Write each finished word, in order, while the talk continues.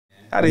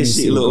How this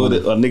shit look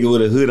with a nigga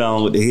with a hood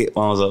on with the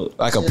headphones up?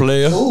 Like a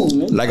player?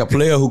 Cool, like a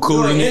player who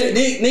cool in it?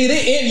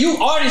 Nigga, you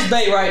artist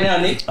bait right now,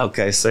 nigga.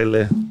 Okay, say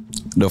less.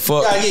 The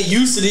fuck? You gotta get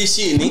used to this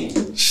shit,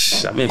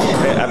 nigga. I've been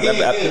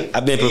preparing.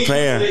 I've been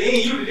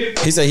preparing.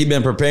 He said he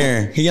been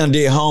preparing. He done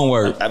did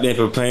homework. I've been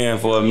preparing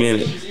for a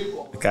minute.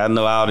 I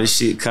know all this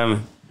shit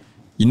coming.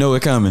 You know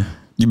it coming.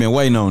 You been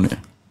waiting on it.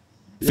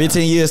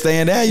 15 years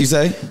staying down, you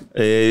say?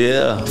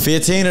 Yeah.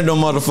 15 of them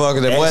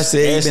motherfuckers. That boy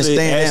said he been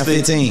staying down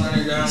 15.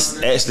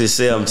 Actually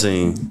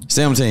 17.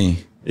 17.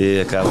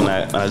 Yeah, cause when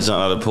I jumped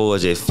out of the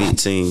porch at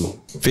 15.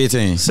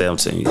 15.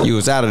 17. You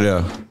was out of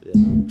there.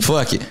 Yeah.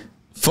 Fuck it.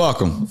 Fuck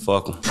them.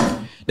 Fuck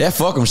them. That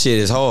fuck them shit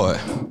is hard.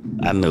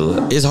 I knew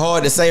it. It's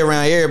hard to say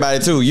around everybody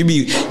too.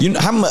 You know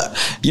how much?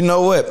 You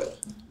know what?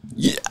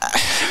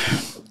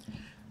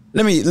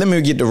 Let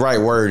me get the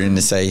right word in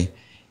to say.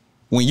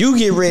 When you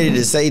get ready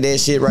to say that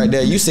shit right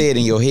there, you say it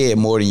in your head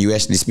more than you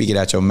actually speak it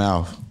out your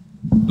mouth.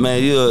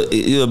 Man,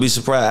 you'll be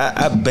surprised.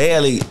 I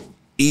barely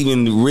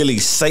even really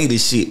say the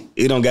shit.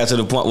 It don't got to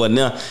the point where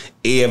now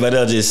everybody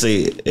else just say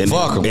it and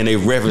they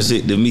reference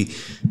it to me.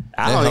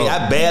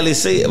 I barely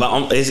say it.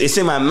 It's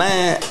in my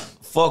mind.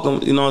 Fuck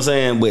them, you know what I'm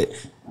saying? But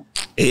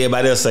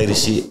everybody else say the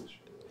shit.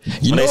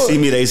 When they see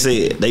me, they say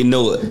it. They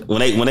know it.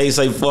 When they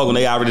say fuck them,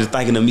 they already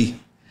thinking of me.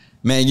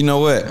 Man, you know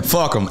what?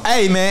 Fuck them.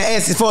 Hey,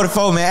 man,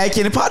 Exit44, man. Hey,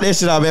 can you pop that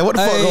shit out, man? What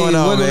the fuck going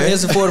on, man?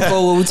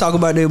 Exit44, where we talk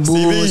about that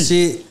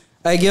bullshit.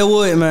 Hey, get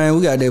what, man?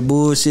 We got that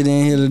bullshit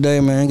in here today,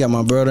 man. Got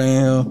my brother in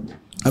here.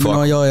 I've been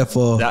on your ass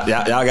for. Y'all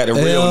got the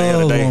real one in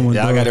here today.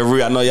 Y'all got the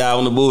real. I know y'all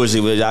on the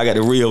bullshit, but y'all got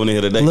the real one in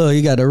here today. Look,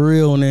 you got the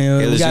real one in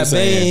here. We got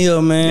Bay in here,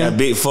 man. Got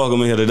big fuck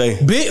them in here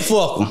today. Big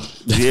fuck them.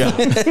 Yeah.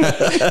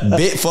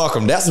 Big fuck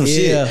them. That's some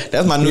shit.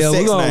 That's my new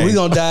sex name. We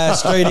gonna dive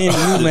straight into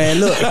you, man.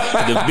 Look.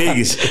 The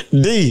biggest.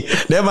 D.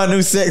 That's my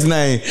new sex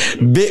name.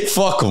 Big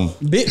fuck them.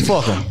 Big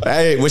fuck them.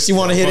 Hey, when she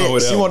want to hit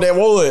it, she want that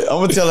wood. I'm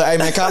gonna tell her, hey,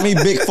 man, call me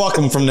Big fuck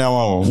them from now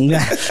on.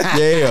 Yeah.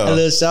 A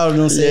little shout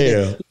out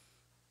say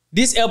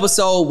This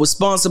episode was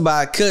sponsored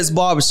by Cuts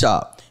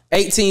Barbershop,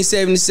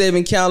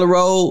 1877 County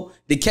Road,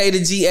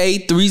 Decatur, GA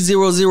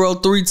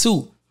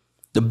 30032.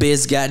 The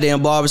best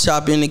goddamn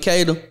barbershop in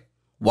Decatur.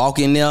 Walk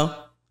in there.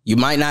 You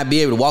might not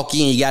be able to walk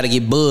in. You got to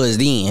get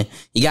buzzed in.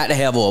 You got to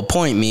have an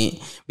appointment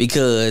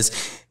because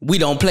we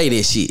don't play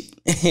this shit.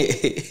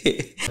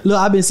 Look,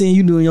 I've been seeing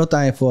you doing your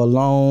thing for a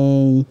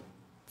long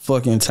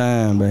fucking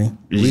time, man.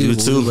 You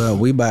too.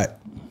 We about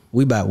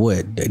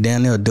what?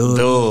 Down there,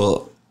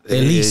 dog.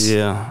 At least.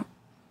 Yeah.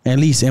 At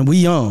least, and we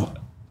young.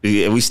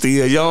 Yeah, we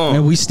still young.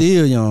 And we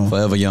still young.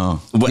 Forever young.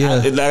 But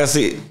like I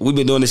said, we've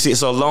been doing this shit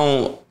so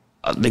long,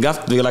 they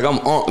feel like I'm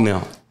Unc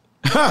now.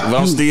 But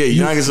I'm still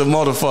young as a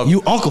motherfucker.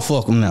 You Uncle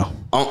fuck him now.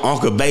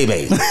 Uncle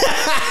Baby.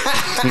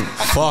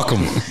 Fuck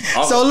him.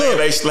 So look.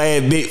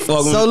 Baby / Big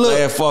fuck him. So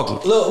look, fuck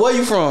him. Look, where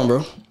you from,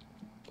 bro?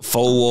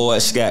 4 Ward,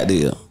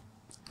 Scottsdale.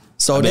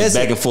 So that's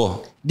back and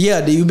forth.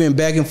 Yeah, you been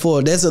back and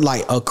forth. That's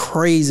like a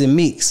crazy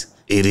mix.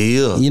 It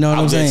is. You know what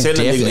I'm saying?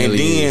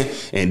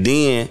 And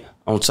then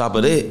on top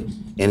of that,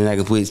 and then I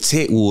can put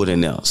Techwood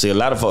in there. See, a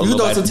lot of folks. You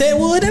throw some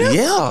Techwood in there?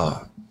 Yeah.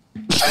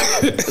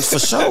 For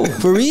sure.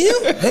 For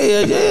real?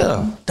 Hell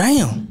yeah.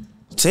 Damn.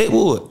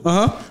 Techwood.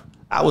 Uh-huh.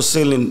 I was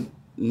selling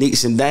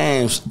nicks and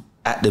dimes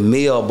at the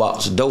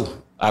mailbox door,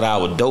 out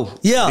our door.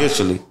 Yeah.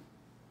 Literally.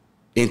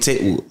 In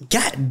Techwood.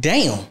 God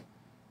damn.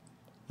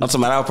 I'm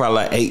talking about I was probably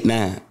like 8,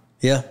 9.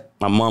 Yeah.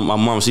 My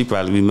mom, she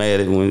probably be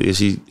mad at if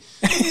she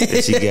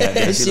got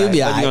that. She'll like,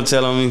 be alright. You gonna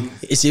tell on me?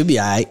 She'll be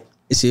alright.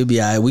 She'll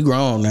be alright. We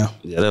grown now.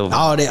 Yeah,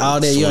 all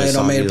that you ain't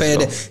don't make it pay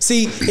that.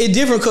 See, it's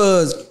different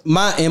cause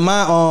my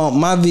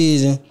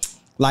vision,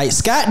 like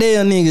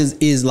Scottsdale niggas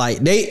is like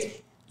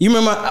you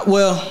remember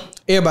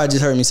everybody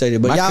just heard me say that,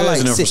 but my y'all like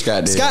from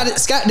Scottsdale.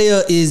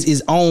 Scottsdale is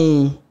its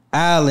own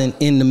island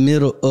in the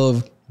middle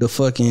of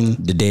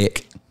the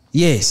deck.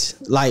 Yes.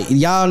 Like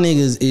y'all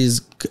niggas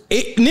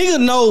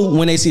niggas know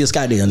when they see a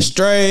Scottsdale nigga.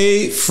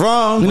 Straight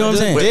from, you know what I'm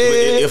saying? But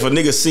if a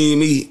nigga see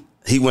me,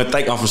 he wouldn't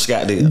think I'm from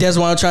Scottsdale. That's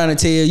what I'm trying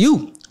to tell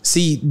you.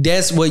 See,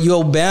 that's where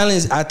your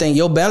balance, I think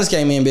your balance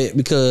came in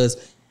because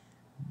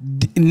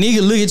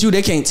nigga look at you,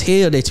 they can't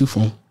tell that you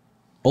from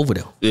over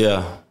there.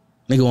 Yeah.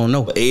 Nigga won't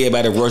know. But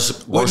everybody worship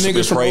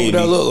niggas from over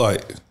there look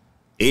like?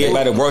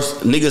 Everybody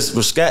worship niggas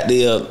from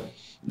Scottsdale,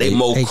 they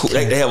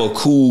have a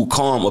cool,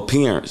 calm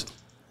appearance.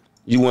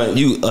 A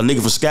nigga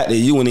from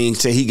Scottsdale, you wouldn't even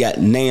say he got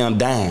damn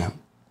dime.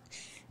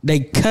 They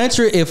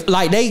country, if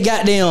like they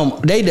got them,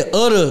 they the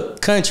other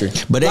country,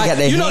 but they got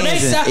their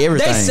hands in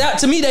everything.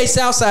 To me, they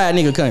Southside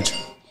nigga country.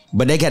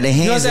 But they got their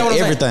hands in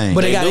everything.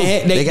 But they got their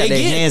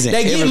hands in everything.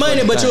 They get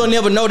money, but you'll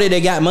never know that they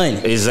got money.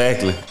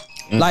 Exactly.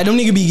 Like them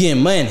niggas be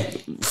getting money.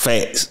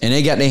 Facts. And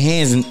they got their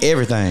hands in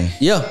everything.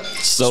 Yeah.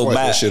 So swipe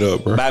that shit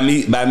up, bro. By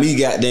me,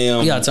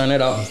 goddamn. You gotta turn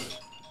that off.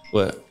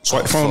 What?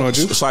 Swipe the phone on you.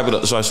 Swipe it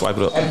up. Swipe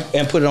it up.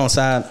 And put it on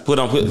side.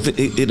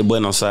 Hit the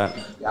button on side.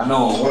 I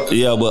know.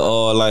 Yeah,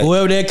 but like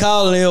whoever they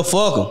calling, they'll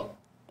fuck them.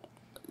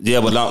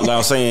 Yeah, but like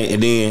I'm saying,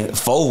 and then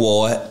 4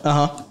 Ward,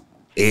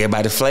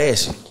 everybody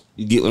flashing.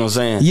 You get what I'm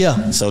saying?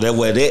 Yeah. So that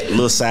where that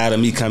little side of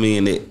me come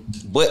in.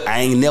 But I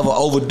ain't never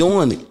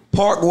overdoing it.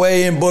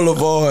 Parkway and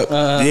Boulevard.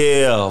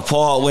 Yeah,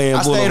 Parkway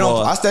and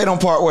Boulevard. I stayed on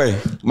Parkway.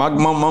 My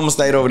mama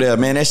stayed over there.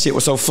 Man, that shit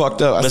was so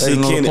fucked up. I stayed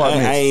in Kenny,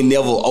 I ain't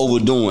never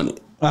overdoing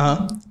it.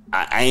 Uh-huh.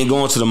 I ain't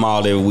going to the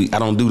mall every week. I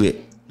don't do that.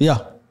 Yeah.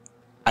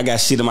 I got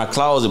shit in my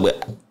closet,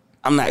 but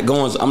I'm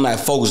not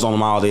focused on the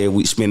mall every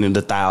week spending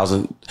the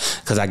 $1,000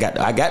 because I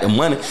got the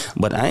money,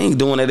 but I ain't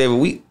doing that every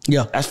week.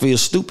 Yeah. I feel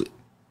stupid.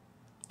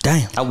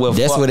 Damn.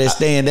 That's where that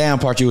staying down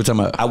part you were talking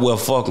about. I will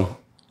fuck them.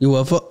 You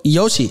will fuck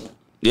your shit.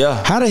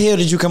 Yeah. How the hell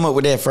did you come up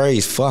with that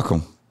phrase, fuck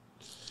them?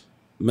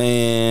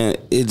 Man,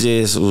 it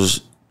just was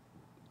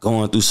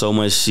going through so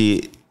much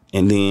shit,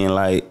 and then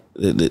like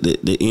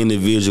the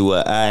individual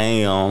I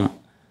am,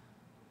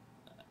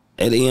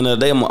 at the end of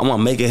the day, I'm gonna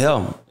make it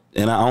happen,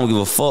 and I don't give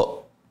a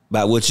fuck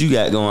about what you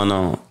got going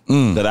on.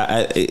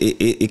 That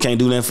it can't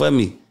do nothing for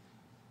me,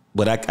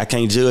 but I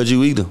can't judge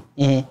you either.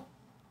 Mm-hmm.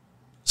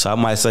 So I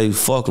might say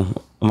fuck them.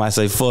 I might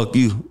say fuck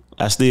you.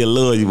 I still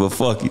love you, but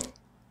fuck you.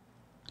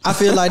 I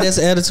feel like that's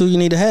the attitude you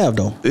need to have,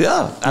 though.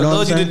 Yeah, I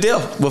love you to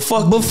death, but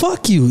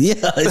fuck you. Yeah,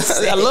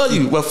 I love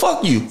you, but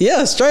fuck you.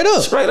 Yeah, straight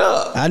up. Straight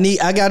up.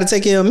 I got to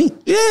take care of me.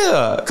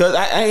 Yeah, cause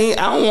I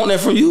don't want that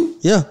from you.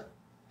 Yeah,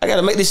 I got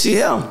to make this shit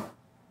happen.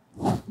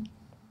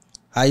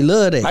 I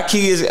love that.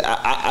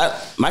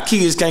 My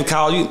kids can't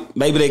call you.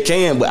 Maybe they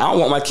can, but I don't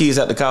want my kids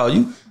to have to call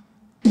you.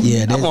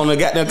 Yeah, I want to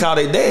get them call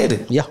their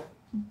daddy. Yeah,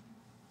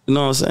 you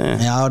know what I'm saying?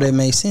 And all that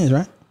makes sense,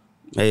 right?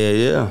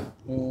 Yeah.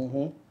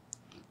 Mm-hmm.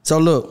 So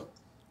look.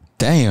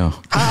 Damn.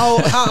 How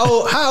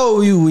old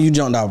were you when you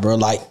jumped out, bro?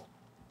 Like,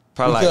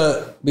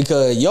 probably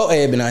because your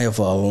ass been out here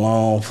for a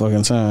long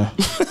fucking time.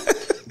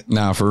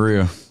 Nah, for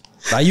real.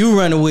 Like you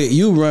running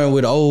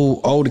with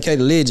old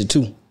Decatur legend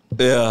too.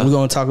 Yeah. We're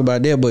gonna talk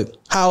about that, but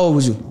how old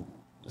was you?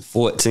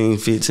 14,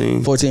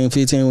 15. 14,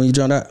 15 when you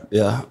jumped out?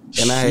 Yeah.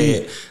 And I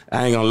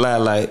ain't gonna lie,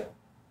 like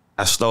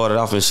I started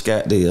off in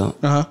Scottsdale.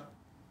 Uh-huh.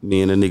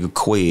 Me and the nigga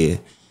Qued.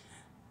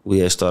 We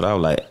had started out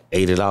like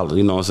 $80,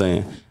 you know what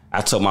I'm saying? I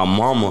told my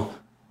mama,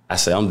 I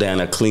said, I'm down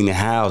there cleaning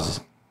houses.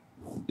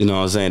 You know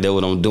what I'm saying? That's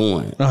what I'm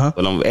doing. Uh-huh.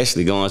 But I'm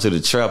actually going to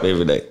the trap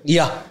every day.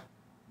 Yeah.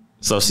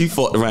 So she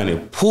fucked around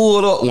and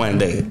pulled up one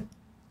day.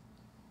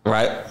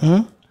 Right?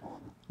 Mm-hmm.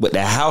 But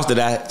the house that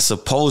I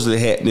supposedly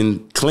had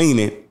been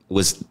cleaning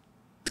was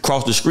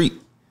across the street.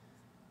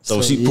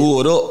 So she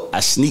pulled up.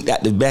 I sneaked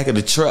out the back of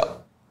the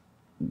truck,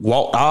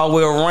 walked all the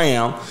way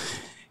around,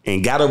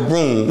 and got a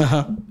broom.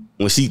 Uh-huh.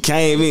 When she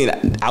came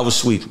in, I was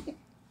sweeping.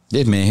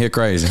 This man here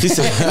crazy. She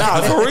said,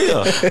 nah, for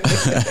real.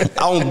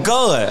 On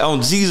God,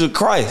 on Jesus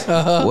Christ.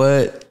 Uh-huh.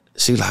 What?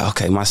 She was like,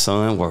 okay, my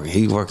son working.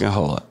 He working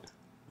hard.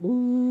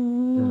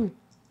 Ooh.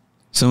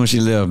 Soon as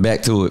she left,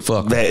 back to it.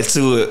 Fuck him.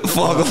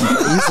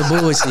 You some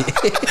bullshit.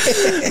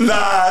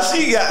 Nah,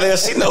 she got there.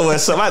 She know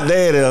what's up. My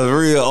dad is a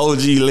real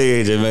OG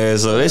legend, man.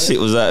 So that shit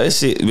was out. That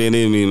shit been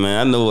in me,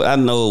 man. I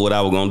know what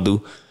I was gonna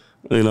do.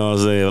 You know what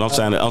I'm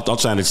saying? I'm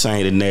trying to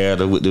change the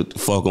narrative with the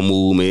fucking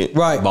movement.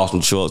 Right. Bought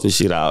some trucks and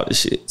shit, all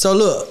this shit. So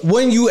look,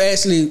 when you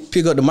actually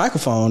pick up the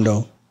microphone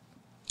though?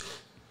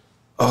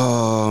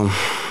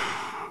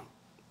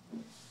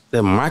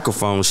 That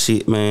microphone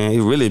shit, man,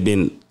 it really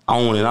been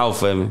on and off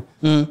for me.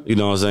 Mm. You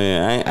know what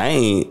I'm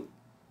saying?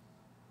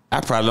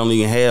 I probably don't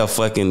even have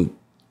fucking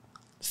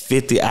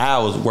 50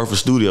 hours worth of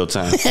studio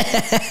time.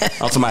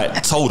 I'm talking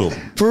about total.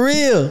 For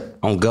real?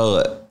 On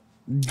God.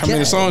 How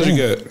many songs you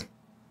got?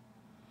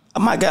 I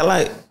might got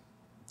like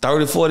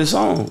 30, 40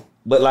 songs.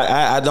 But like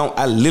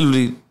I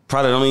literally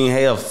probably don't even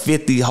have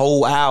 50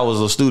 whole hours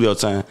of studio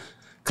time.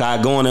 Cause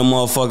I go in that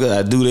motherfucker,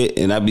 I do that,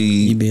 and I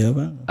be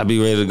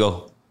ready to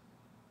go.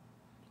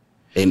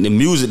 And the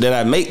music that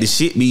I make, the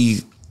shit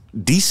be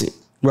decent.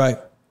 Right.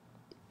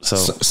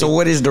 So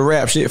what is the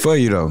rap shit for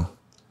you though?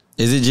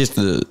 Is it just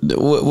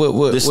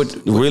what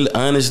really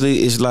honestly,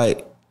 it's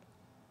like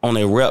on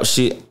that rap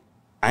shit,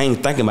 I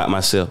ain't thinking about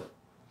myself.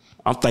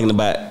 I'm thinking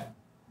about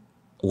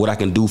what I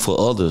can do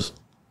for others.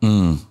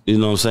 You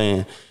know what I'm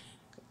saying?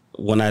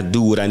 When I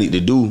do what I need to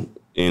do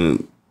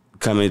and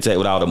come in contact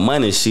with all the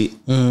money and shit,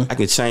 I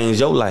can change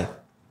your life.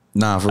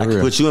 Nah, for real. I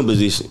can put you in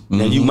position.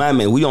 Mm-hmm. And you my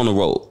man, we on the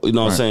road. You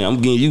know what I'm saying?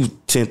 I'm giving you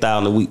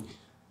 10,000 a week.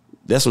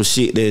 That's some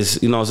shit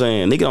that's, you know what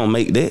I'm saying? Nigga don't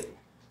make that.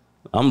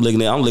 I'm looking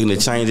to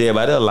change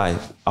everybody's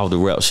life off the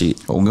rap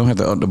shit. Oh, we're gonna have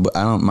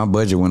to my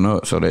budget went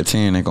up, so that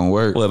 10 ain't gonna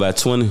work. What about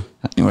 20?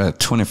 I think about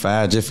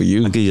 25 just for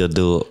you. I'll give you a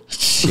dub.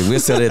 Shit, we'll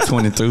sell that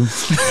 22.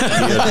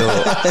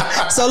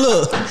 So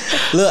look,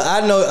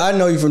 I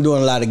know you from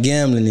doing a lot of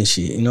gambling and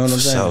shit. You know what I'm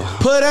saying?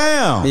 Put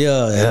down.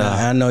 Yeah.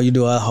 I know you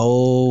do a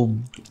whole.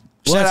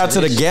 Shout out to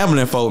the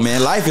gambling folk,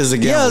 man. Life is a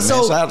gamble, man.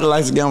 Shout out to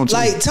Life's a gamble too.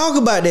 Like, talk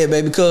about that,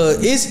 baby, because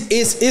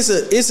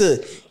it's a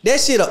that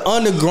shit an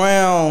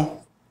underground,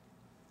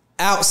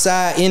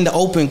 outside in the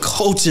open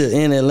culture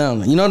in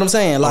Atlanta. You know what I'm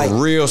saying? Like a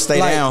real stay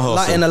down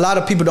hustle. And a lot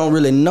of people don't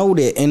really know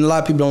that, and a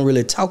lot of people don't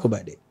really talk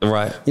about it.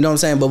 Right. You know what I'm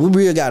saying? But we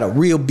really got a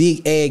real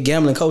big ad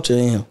gambling culture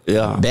in here.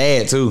 Yeah.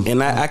 Bad too.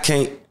 And I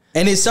can't.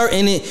 And it's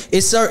certain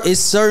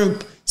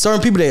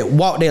people that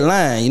walk that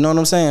line. You know what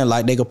I'm saying?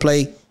 Like they could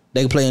play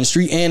They can play in the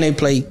street and they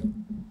play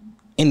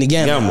in the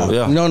gamble.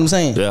 Yeah. You know what I'm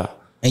saying? Yeah.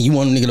 And you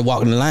want a nigga to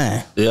walk in the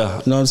line. Yeah.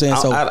 You know what I'm saying?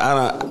 So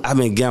I've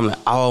been gambling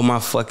all my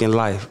fucking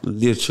life.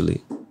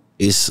 Literally.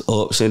 It's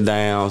ups and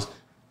downs.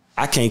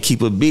 I can't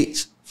keep a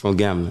bitch from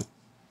gambling.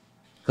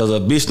 Cause a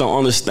bitch don't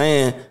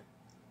understand.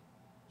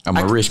 I'm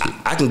gonna risk it.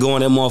 I can go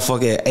in that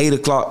motherfucker at 8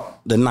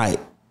 o'clock the night.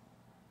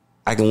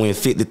 I can win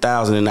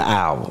 50,000 in an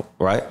hour,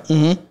 right?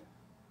 Mm-hmm.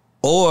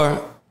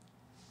 Or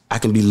I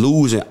can be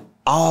losing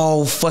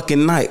all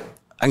fucking night.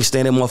 I can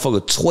stay in that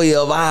motherfucker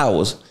 12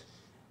 hours.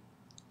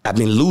 I've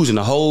been losing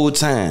the whole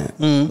time.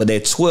 But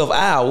that 12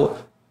 hour,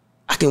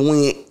 I can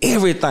win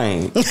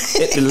everything.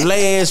 At the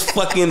last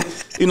fucking,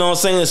 you know what I'm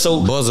saying?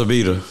 So Buzzer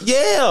beater.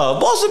 Yeah,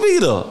 buzzer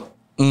beater.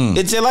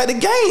 It's just like the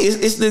game.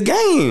 It's the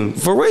game,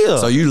 for real.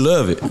 So you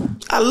love it.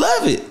 I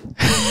love it.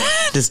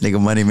 This nigga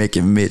money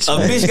making Mitch. A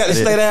bitch got to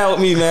stay down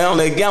with me, man, on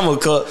that gamble,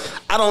 cause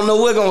I don't know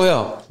what's gonna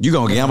help. You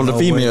gonna gamble the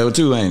female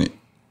too, ain't it?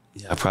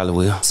 Yeah, I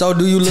probably will. So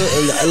do you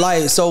look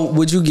like, so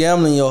would you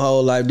gambling your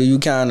whole life? Do you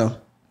kind of,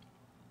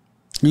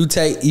 you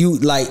take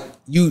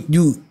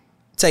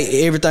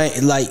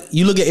everything, like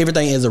you look at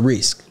everything as a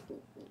risk?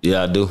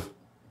 Yeah, I do.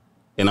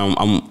 And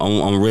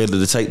I'm ready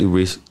to take the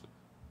risk.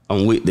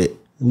 I'm with that.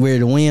 Ready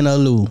to win or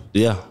lose?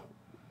 Yeah.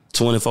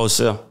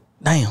 24/7.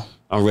 Damn.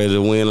 I'm ready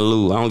to win or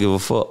lose. I don't give a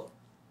fuck.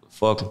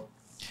 Fuck him.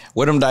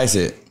 Where them dice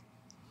at?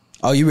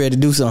 Oh, you ready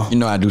to do something? You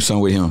know I do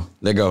something with him.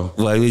 Let go.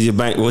 Well, here's your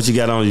bank. What you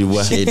got on you,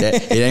 boy? Shit,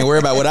 it ain't worry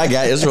about what I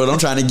got. That's what I'm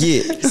trying to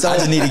get. So I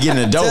just need to get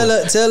in the door.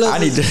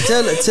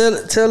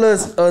 Tell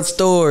us a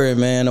story,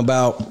 man,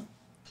 about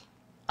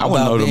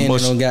being in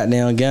a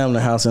goddamn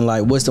gambling house and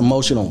like what's the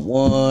motion on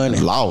one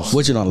and lost.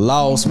 What you done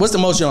lost? What's the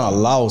motion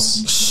on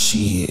loss?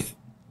 Shit.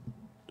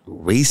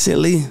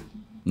 Recently?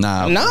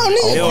 Nah. No,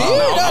 nigga,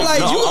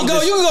 you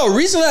can go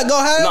recently, go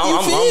however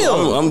you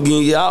feel. I'm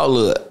getting y'all a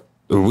look.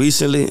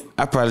 Recently,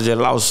 I probably just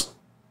lost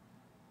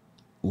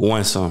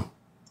one song.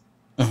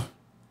 The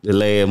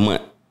last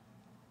month.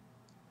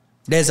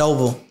 That's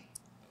over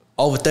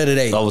 30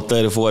 days. Over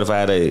 30,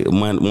 45 days, a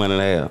month and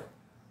a half.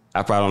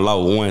 I probably done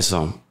lost one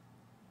song.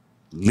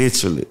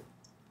 Literally.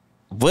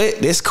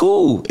 But that's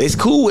cool. It's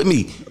cool with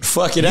me.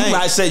 Fuck it, You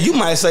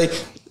might say,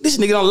 this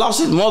nigga done lost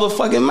his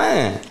motherfucking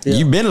mind. Yeah.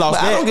 You been lost.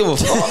 But I don't give a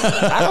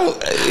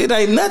fuck. It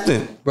ain't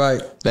nothing.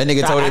 Right. That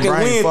nigga told I can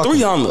win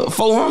 300,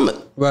 400.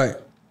 Right.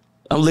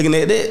 I'm looking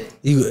at that.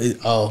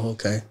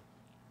 Okay.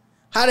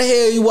 How the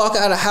hell you walk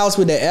out of the house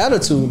with that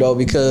attitude though?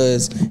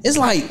 Because it's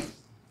like,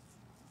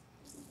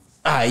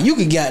 all right, you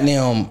could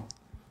goddamn.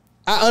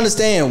 I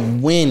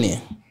understand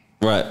winning,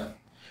 right?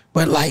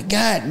 But like,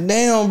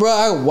 goddamn, bro,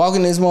 I could walk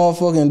in this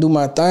motherfucker and do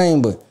my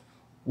thing. But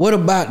what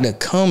about the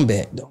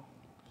comeback though?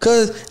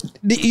 Cause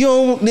you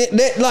know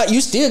that like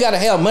you still gotta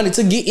have money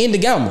to get in the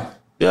gamble.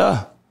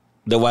 Yeah.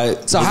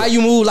 So how you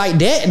move like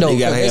that though? You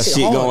gotta have shit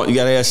going. You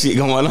gotta have shit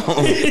going on.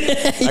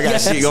 I got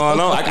shit going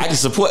on. I can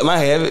support my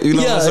habit. You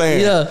know what I'm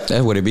saying? Yeah,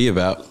 that's what it be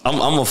about.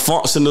 I'm a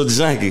functional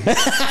junkie.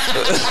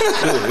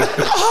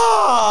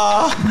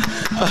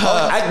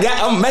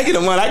 I'm making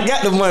the money. I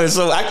got the money,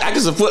 so I can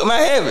support my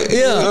habit. Yeah,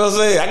 you know what I'm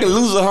saying? I can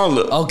lose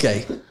 100.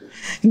 Okay.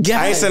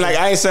 I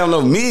ain't saying I'm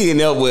no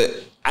millionaire, but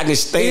I can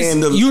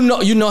stand the. You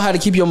know how to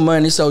keep your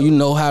money, so you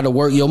know how to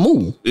work your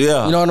move.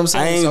 Yeah, you know what I'm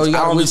saying. So you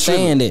gotta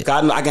understand it.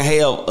 I can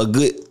have a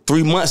good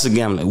 3 months of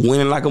gambling,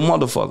 winning like a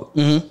motherfucker.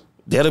 Mm-hmm.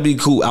 That'll be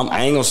cool.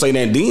 I ain't gonna say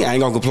that then. I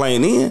ain't gonna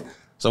complain then.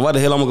 So why the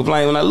hell I'm gonna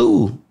complain when I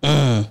lose?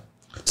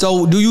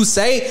 So do you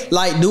say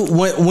like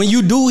when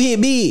you do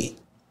hit big,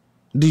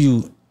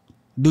 do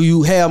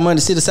you have money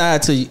set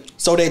aside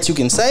so that you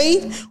can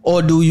save,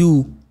 or do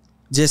you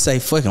just say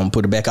fuck, I'm gonna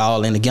put it back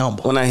all in the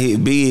gamble? When I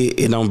hit big,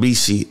 it don't be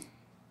shit.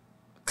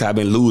 Cause I've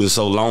been losing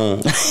so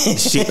long,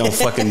 shit don't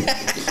fucking.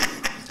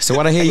 So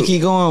why the hell you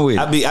keep going with?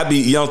 I be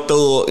Young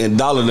Thug and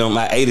dollar them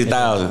like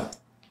 80,000.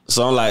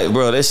 So I'm like,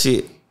 bro, that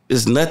shit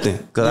is nothing.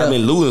 Cause I've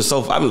been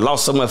losing I've been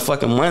lost so much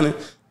fucking money.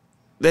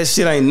 That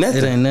shit ain't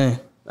nothing. It ain't nothing.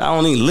 I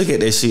don't even look at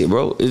that shit,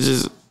 bro. It's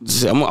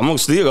just I'm gonna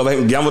still go back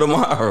and gamble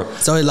tomorrow.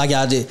 So it's like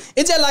it's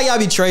just like y'all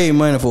be trading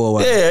money for a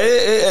while.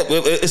 Yeah,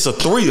 it's a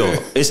thrill.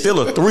 It's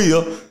still a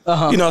thrill. You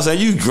know what I'm saying?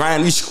 You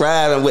grind, you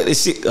scribing with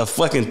this shit, a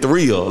fucking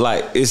thrill.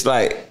 Like it's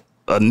like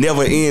a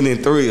never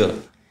ending thrill.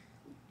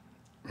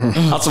 I'm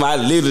talking.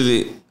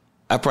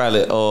 I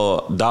probably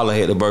Dollar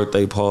had the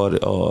birthday party.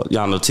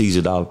 Y'all know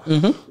TJ Dollar.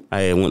 Mm-hmm.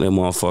 I had went that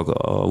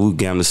motherfucker. We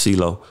gambling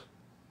CeeLo.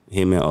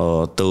 Him and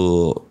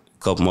Thug, a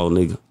couple more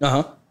niggas.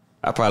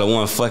 I probably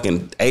won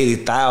fucking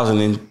 80,000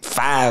 in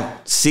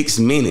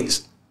 5-6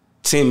 minutes,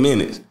 10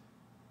 minutes.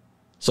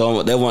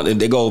 So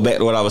they go back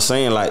to what I was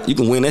saying. Like you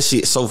can win that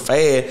shit so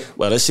fast,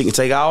 well that shit can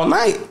take all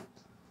night.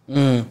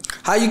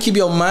 How you keep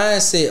your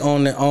mindset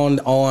on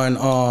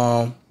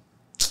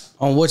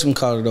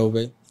whatchamacallit though,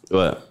 babe?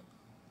 What?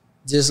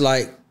 Just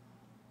like,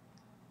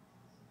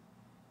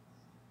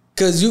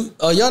 cause you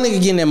young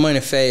nigga getting that money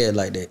fast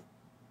like that.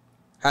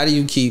 How do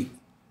you keep?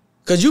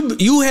 Cause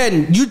you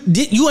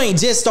ain't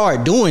just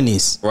started doing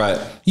this. Right.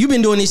 You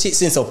been doing this shit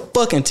since a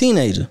fucking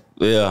teenager.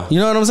 Yeah. You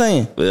know what I'm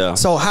saying? Yeah.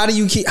 So how did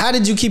you keep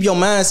your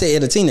mindset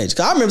as a teenager?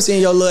 Cause I remember seeing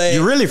your little ass.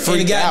 You really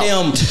freaked out.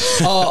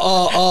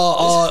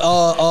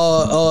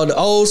 The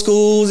old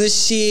schools and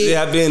shit.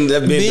 Yeah, I've been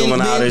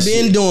doing all this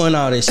shit. Been doing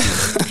all this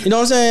shit. You know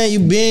what I'm saying? You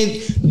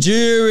been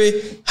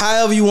jury,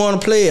 however you want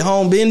to play it,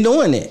 home. Been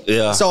doing it.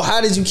 Yeah. So how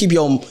did you keep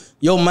your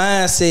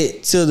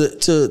mindset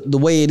to the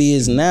way it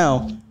is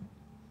now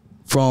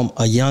from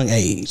a young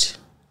age?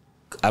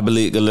 I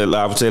believe, like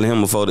I was telling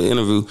him before the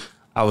interview,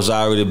 I was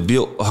already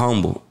built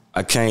humble.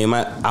 I came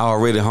out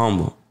already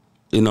humble.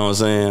 You know what I'm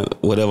saying?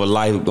 Whatever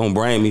life gonna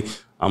bring me,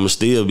 I'ma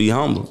still be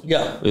humble.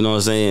 Yeah. You know what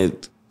I'm saying?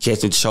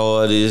 Catching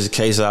charges,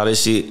 case all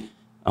this shit,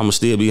 I'ma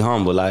still be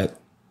humble. Like,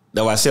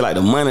 that's why I say like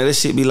the money, that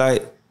shit be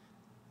like,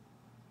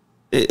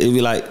 it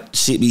be like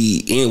shit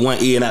be in one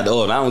ear and out the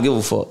other. I don't give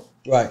a fuck.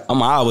 Right.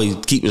 I'ma always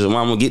keep it, so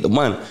I'm gonna get the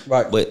money.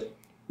 Right. But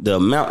the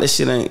amount, that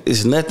shit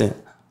it's nothing.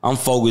 I'm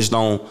focused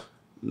on,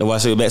 that's why I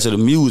say back to the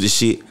music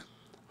shit.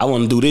 I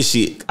want to do this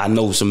shit. I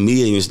know some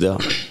millions there.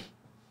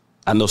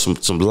 I know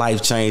some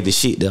life changing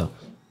shit there.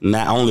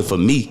 Not only for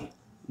me,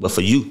 but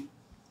for you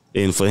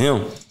and for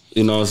him.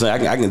 You know what I'm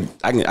saying?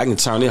 I can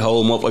turn this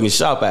whole motherfucking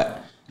shop out.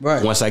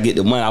 Right. Once I get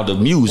the money out of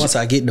the music. Once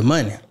I get the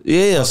money.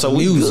 Yeah, so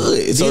we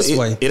good. So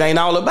it ain't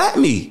all about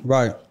me.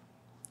 Right.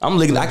 I'm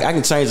looking. I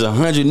can change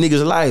 100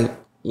 niggas' life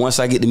once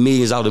I get the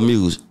millions out of the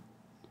music.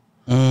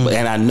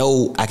 And I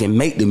know I can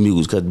make the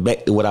music, because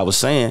back to what I was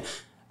saying,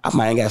 I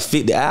might ain't got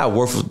 50 hours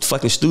worth of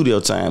fucking studio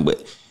time,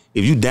 but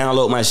if you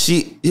download my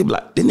shit, you be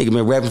like, this nigga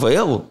been rapping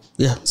forever.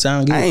 Yeah,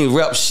 sound good. I ain't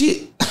rap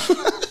shit.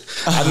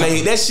 I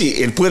made that shit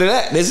and put it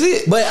out. That's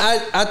it. But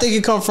I think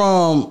it come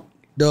from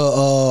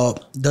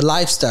the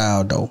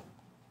lifestyle though.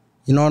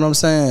 You know what I'm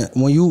saying?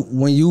 When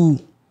you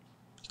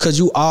cause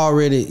you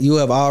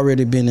have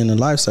already been in the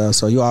lifestyle,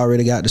 so you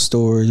already got the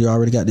story, you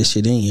already got this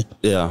shit in you.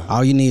 Yeah.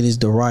 All you need is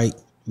the right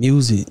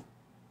music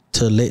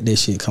to let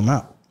this shit come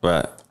out.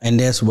 Right. And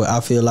that's what I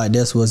feel like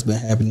that's what's been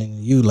happening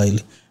to you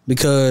lately.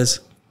 Because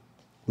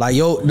like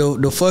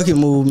the fucking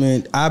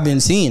movement, I've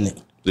been seeing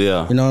it.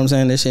 Yeah. You know what I'm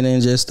saying? That shit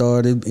ain't just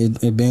started.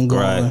 It been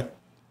growing. Right.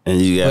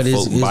 And you got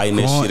folks biting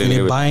that shit and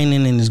everything.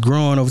 Biting and it's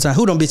growing over time.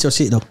 Who don't bitch your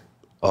shit though?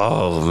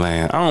 Oh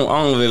man, I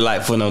don't really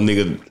like for no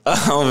nigga.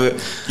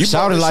 You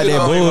shouted like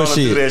that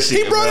bullshit.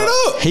 He brought it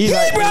up. He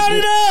brought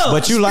it up.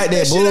 But you like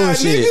that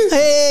bullshit.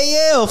 Hell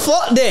yeah,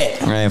 fuck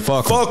that. Man,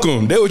 fuck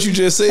him. That's what you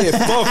just said.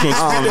 Fuck him.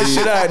 Spit that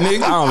shit out,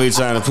 nigga. I don't be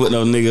trying to put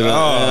no nigga.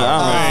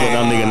 I don't put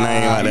no nigga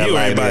name out there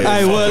like that.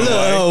 Hey,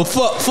 well look,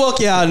 fuck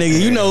y'all nigga.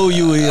 You know who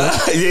you is.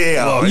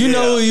 Yeah. You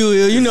know who you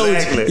is.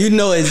 You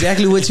know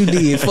exactly what you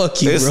did.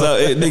 Fuck you,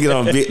 bro. Nigga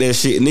don't bit that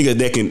shit. Nigga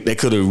that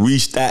could have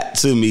reached out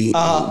to me,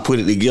 put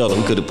it together.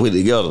 We could have put it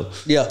together.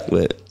 Yeah.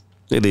 But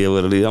it is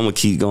what it is. I'm gonna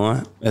keep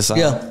going. That's all.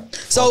 Yeah.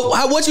 So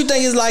what you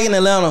think is like in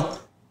Atlanta?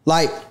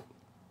 Like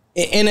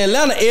in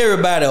Atlanta,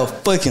 everybody a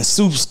fucking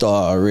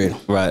superstar already.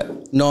 Right.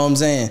 You know what I'm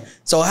saying?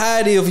 So how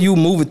it is if you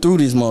moving through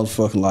this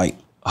motherfucker like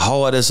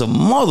hard as a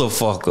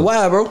motherfucker.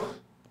 Why, bro?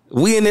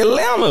 We in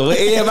Atlanta where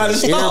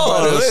everybody's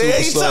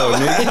superstar.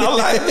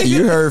 Like,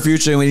 you heard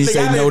Future when he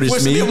said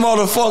notice me. This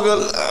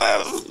motherfucker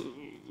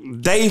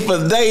day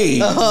for day. You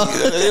know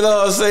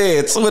what I'm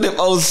saying?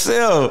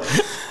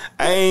 24/7.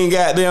 I ain't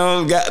got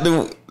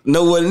them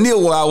nowhere near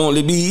where I want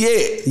to be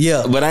yet.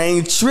 Yeah. But I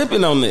ain't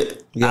tripping on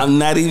it. Yeah. I'm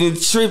not even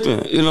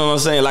tripping. You know what I'm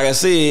saying? Like I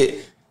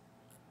said,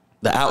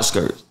 the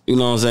outskirts. You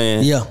know what I'm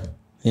saying? Yeah.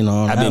 You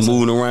know, I've been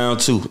moving around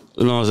too.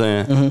 You know what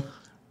I'm saying? Mm-hmm.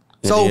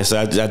 So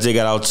I just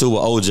got out too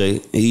with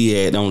OJ. He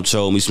had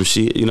showed me some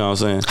shit. You know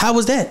what I'm saying? How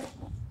was that?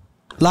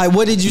 Like,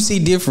 what did you see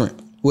different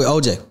with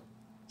OJ?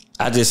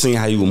 I just seen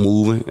how you were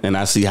moving, and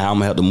I see how I'm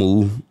gonna have to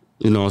move.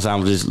 You know what I'm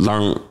saying? I'm just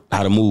learn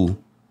how to move.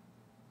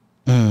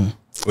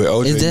 With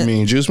OJ, you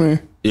mean Juice Man?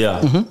 Yeah.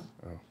 Mm-hmm.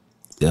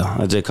 Yeah,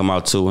 I just come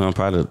out too with him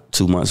probably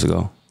 2 months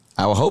ago.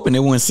 I was hoping it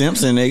wasn't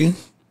Simpson, nigga.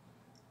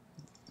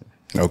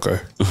 Okay.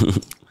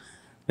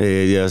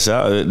 Yeah.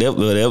 So that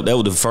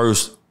was the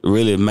first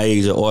really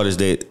major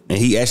artist and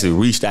he actually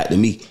reached out to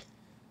me.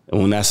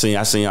 And when I seen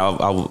I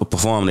was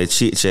performing at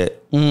Chit Chat,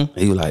 and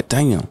he was like,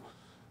 damn,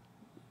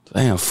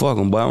 fuck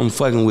him, boy, I'm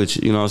fucking with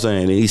you. You know what I'm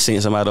saying? And he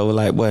sent somebody over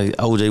like, boy,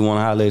 OJ want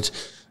to holler at you.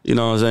 You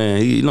know what I'm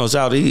saying? He,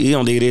 he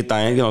don't do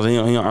anything. You know, he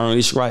don't earn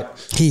his right.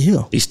 He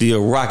here. He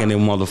still rocking them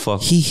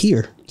motherfuckers. He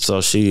here.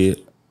 So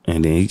shit.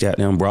 And then he got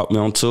them brought me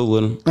on tour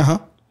with him.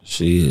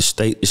 Shit,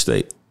 state to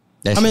state.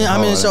 How many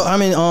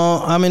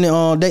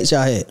dates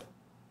y'all had?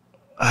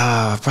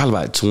 Probably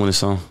about 20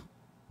 something.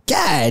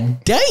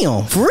 God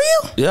damn, for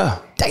real? Yeah.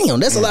 Damn,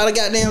 that's a lot of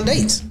goddamn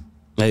dates.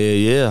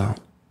 Yeah.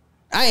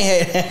 I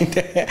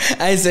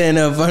ain't saying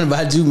nothing funny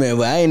about you, man,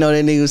 but I ain't know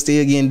that nigga was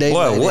still getting dated.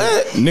 What? Like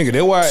what? Nigga,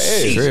 that why I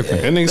asked.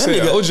 That nigga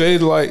said OJ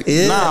like,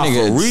 nah,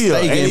 nigga, for real.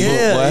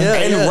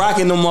 And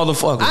rocking them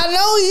motherfuckers. I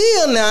know he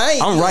is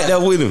now. I'm right there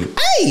with him.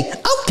 Hey,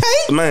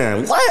 okay.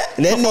 Man, what?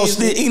 That nigga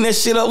still eating that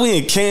shit up. We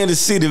in Kansas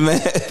City, man.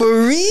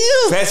 For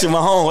real? Patrick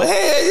Mahomes.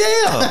 Hell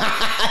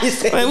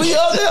yeah. Man, we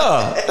up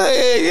there.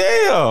 Hell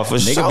yeah. For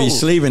sure. Nigga be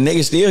sleeping.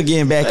 Nigga still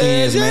getting back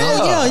ends, man.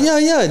 Oh,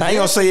 yeah. I ain't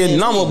gonna say his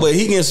number, but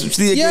he can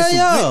still get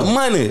some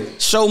money.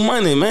 Show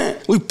money, man.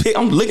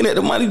 I'm looking at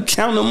the money,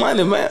 counting the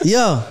money, man.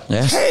 Yeah.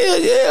 Hell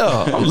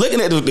yeah. I'm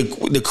looking at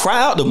the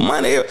crowd, the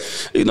money.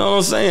 You know what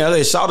I'm saying?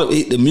 I said,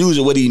 the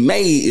music, what he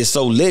made is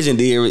so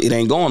legendary, it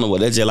ain't going nowhere.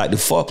 That's just like to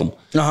fuck him.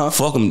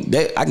 Fuck him.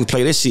 I can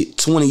play that shit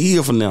 20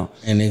 years from now.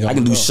 And I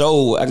can do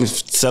show. I can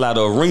sell out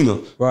the arena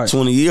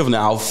 20 years from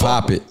now. I'll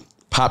pop it.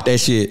 Pop that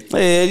shit.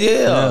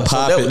 Yeah.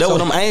 Pop it. That's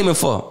what I'm aiming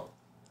for.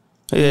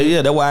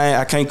 Yeah. That's why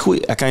I can't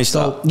quit. I can't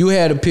stop. So you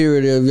had a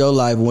period of your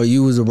life where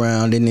you was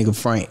around that nigga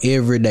Frank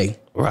every day.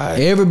 Right.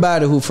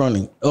 Everybody who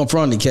from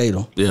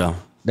Decatur. Yeah.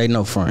 They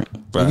know Frank.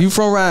 Right. If you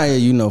from around here,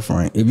 you know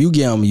Frank. If you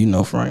get him, you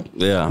know Frank.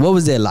 Yeah. What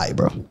was that like,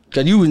 bro?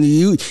 Cause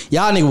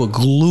y'all nigga were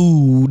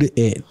glued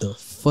at the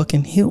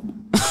fucking hill.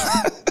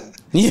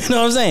 You know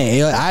what I'm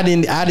saying? I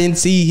didn't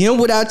see him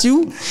without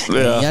you.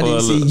 Yeah. I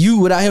didn't see you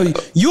without him.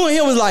 You and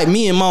him was like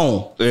me and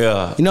Moan.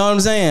 Yeah. You know what I'm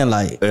saying?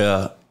 Like,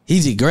 yeah. He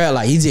just grabbed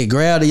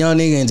the young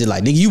nigga and just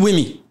like, nigga, you with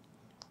me.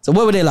 So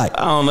what were they like?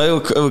 I don't know.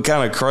 It was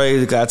kind of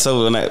crazy. I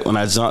told you when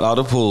I jumped out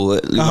the pool,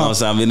 you know what I'm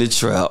saying? I'm in the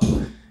trap.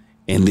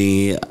 And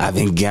then I've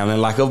been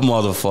gambling like a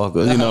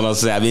motherfucker. You know what I'm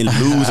saying? I've been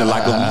losing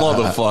like a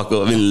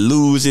motherfucker. I've been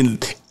losing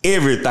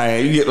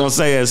everything. You get what I'm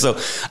saying? So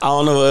I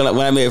don't know,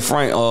 when I met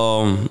Frank,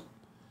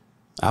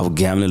 I was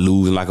gambling,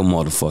 losing like a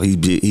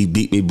motherfucker. He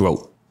beat me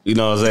broke. You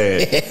know what I'm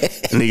saying?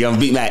 Nigga, I'm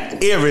beating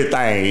at everything.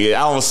 I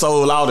done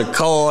sold all the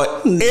card,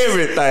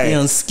 everything. He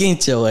done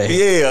skint your ass.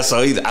 Yeah, so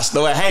I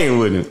started hanging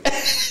with him.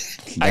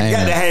 I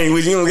got to hang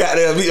with you. You don't got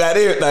to beat like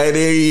everything.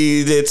 Then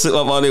he just took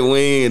up on that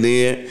wing, and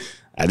then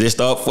I just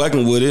started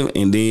fucking with him.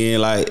 And then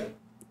like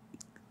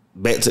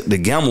back to the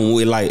gamble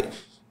with like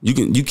you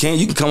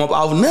can come up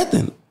off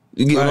nothing.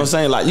 You get what I'm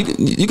saying? Like you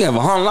can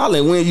have $100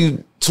 and win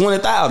you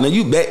 20,000, and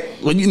you back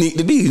where you need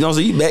to be. You know what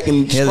I'm saying? You back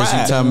in stride. Hell is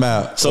you talking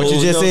about? So what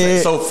you just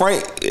said? So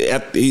Frank,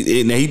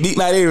 he beat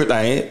me at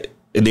everything,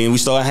 and then we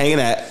started hanging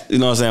out. You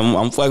know what I'm saying?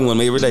 I'm fucking with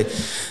him every day.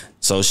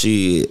 So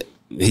he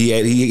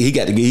had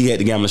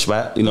the gambling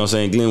spot. You know what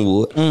I'm saying?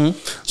 Glenwood. Mm-hmm.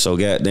 So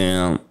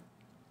goddamn,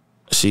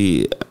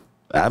 we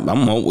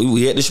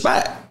had the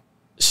spot.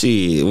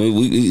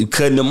 We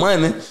cutting the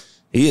money.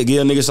 He'll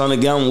give a nigga something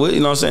to gamble with.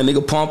 You know what I'm saying?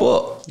 Nigga pump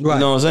up. Right. You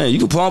know what I'm saying? You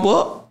can pump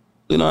up.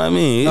 You know what I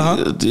mean?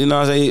 You know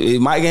what I'm saying?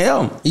 It might can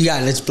help him. You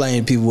gotta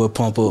explain to people what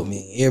pump up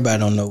mean. Everybody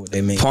don't know what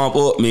they mean. Pump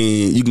up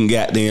mean you can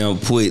goddamn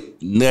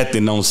put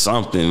nothing on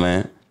something,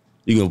 man.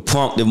 You can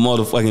pump the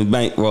motherfucking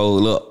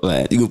bankroll up,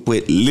 man. You can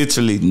put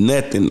literally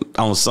nothing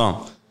on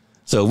something.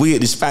 So we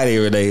at the spot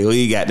every day.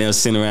 We got them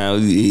sitting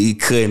around. He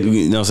cutting.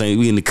 You know what I'm saying?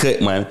 We in the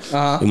cut, man.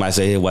 We might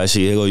say, hey, why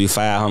shit? Here go you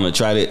 500.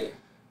 Try that.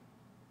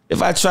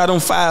 If I try them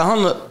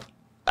 500,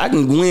 I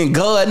can win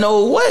God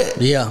know what.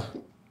 Yeah.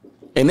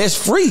 And that's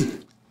free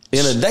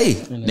in a day.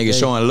 Nigga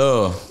showing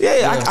love.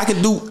 Yeah. I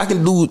can do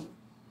 $20,000,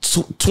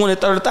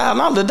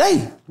 $30,000 a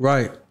day.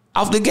 Right.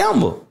 Off the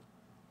gamble.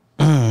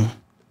 When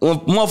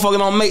motherfucker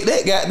don't make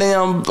that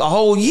goddamn a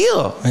whole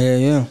year.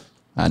 Yeah.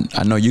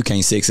 I know you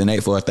can't 6 and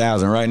 8 for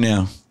 1,000 right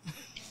now.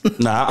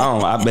 Nah, I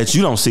don't. I bet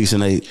you don't 6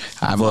 and 8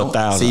 for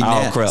 1,000.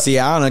 I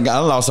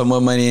lost so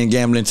much money in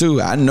gambling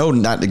too. I know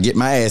not to get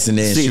my ass in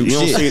there and shoot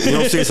shit. You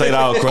don't 6 8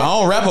 all crap. I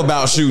don't rap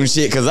about shooting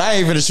shit because I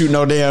ain't finna shoot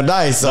no damn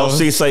dice. So don't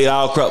 6 8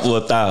 all crap for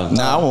 1,000.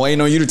 Nah, I'm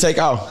waiting on you to take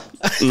off.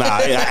 Nah,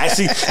 I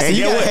see. And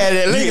you what?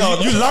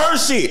 You learn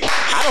shit.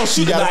 I don't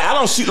shoot. I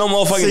don't shoot no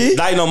motherfucking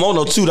dice no more.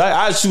 No 2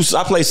 dice.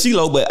 I play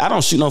CeeLo, but I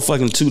don't shoot no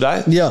fucking 2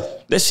 dice. Yeah,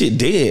 that shit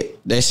dead.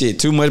 That shit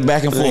too much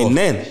back and forth. Ain't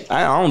nothing.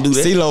 I don't do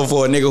that. CeeLo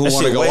for a nigga who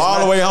want to go all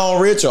the way home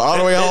rich or all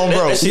the way home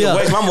broke. That shit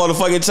waste my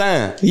motherfucking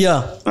time.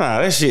 Yeah. Nah,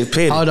 that shit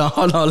petty. Hold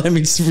on. Let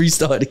me just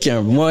restart the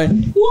camera.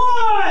 1,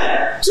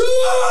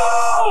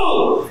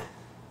 2,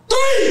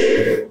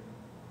 3.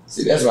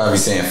 See, that's why I be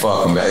saying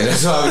fuck them, baby.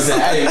 That's why I be saying,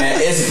 hey, man,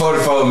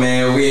 Exit44,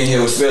 man. We in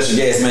here with special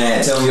guests,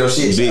 man. Tell them your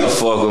shit. Big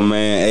fuck 'em,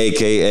 man.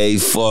 AKA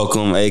fuck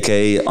 'em.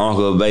 AKA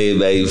Uncle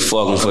Baby.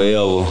 Fuck 'em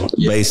forever.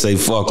 Yeah. Bae say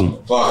fuck 'em.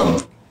 Fuck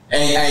 'em.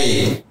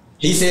 Hey,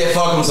 he said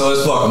fuck 'em, so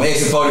it's fuck 'em.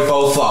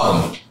 Exit44, fuck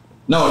 'em.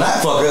 No,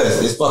 not fuck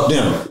us. It's fuck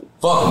them.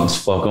 Fuck 'em.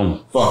 Fuck 'em.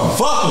 Fuck 'em.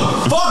 Fuck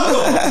 'em. Fuck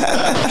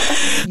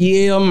 'em.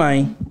 Yeah,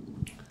 man.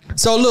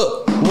 So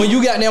look, when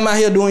you got them out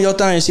here doing your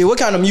thing and shit, what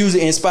kind of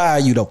music inspire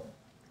you though?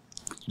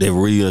 That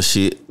real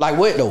shit. Like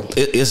what though?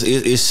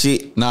 It's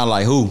shit. Not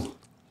like who?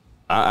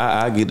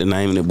 I get the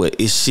name of it, but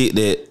it's shit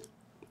that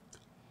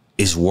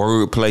it's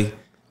wordplay.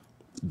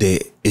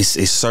 That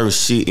it's certain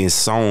shit in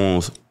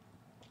songs.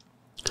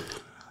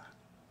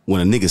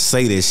 When a nigga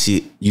say that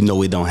shit, you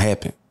know it don't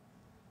happen.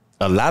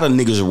 A lot of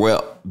niggas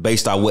rap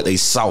based on what they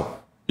saw.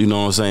 You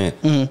know what I'm saying?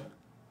 Mm-hmm.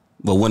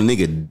 But when a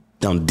nigga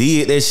done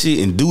did that shit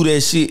and do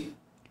that shit,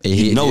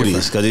 you know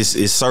this because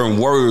it's certain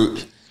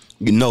words.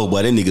 You know,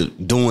 but that nigga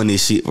doing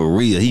this shit for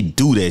real. He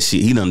do that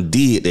shit. He done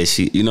did that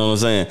shit. You know what I'm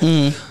saying?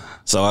 Mm-hmm.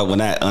 So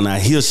when I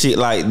hear shit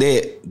like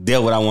that,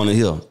 that's what I want to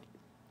hear.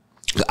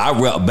 I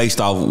rap based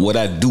off what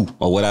I do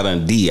or what I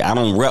done did. I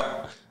don't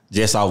rap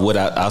just off what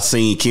I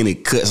seen Kenny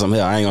cut some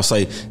hair. I ain't gonna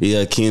say,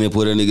 yeah, Kenny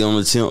put a nigga on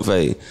the temp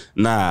fade.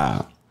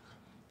 Nah.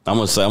 I'm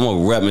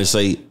gonna rap and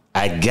say,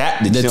 I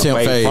got the temp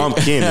fade from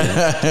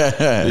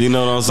Kenny. You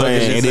know what I'm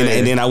saying?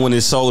 And then I went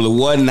and sold it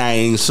one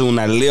night soon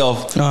I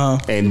left.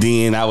 And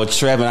then I was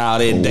trapping all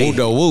that day.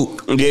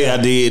 Whoop. Yeah,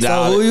 I did.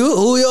 So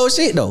who your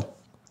shit though?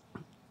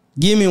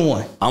 Give me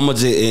one. I'm gonna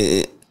just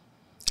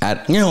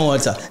you don't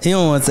want to talk. He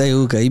don't want to say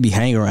who, cause he be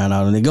hanging around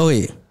all of them. Go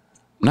ahead.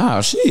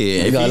 Nah, shit.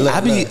 I ain't gonna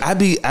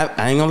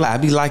lie. I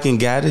be liking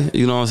Gotti.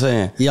 You know what I'm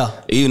saying?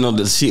 Yeah. Even though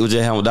the shit was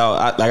just having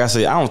dog. Like I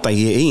said, I don't think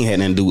he ain't had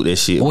nothing to do with that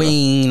shit. We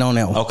ain't on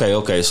that one.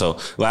 Okay. So,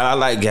 I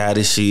like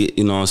Gotti shit.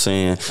 You know what I'm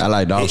saying? I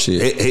like dog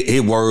shit.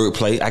 His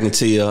wordplay. I can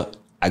tell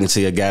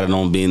Gotti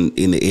don't been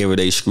in the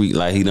everyday street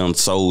like he done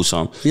sold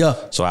something. Yeah.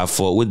 So I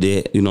fought with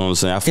that. You know what I'm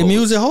saying? His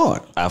music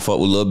hard. I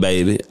fought with Lil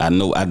Baby. I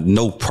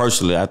know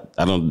personally. I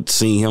done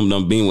seen him.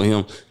 Done been with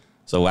him.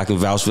 So I can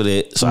vouch for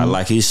that. So I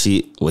like his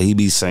shit. What he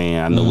be saying,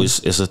 I know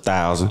it's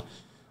 1,000.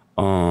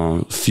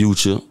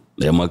 Future,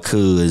 that my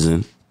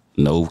cousin.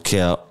 No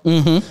cap.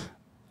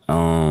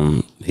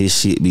 His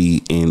shit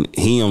be, and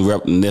he don't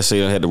rap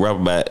necessarily had to rap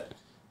about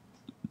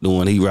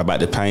doing. He rap about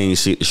the pain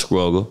shit, the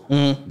struggle.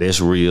 That's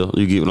real.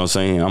 You get what I'm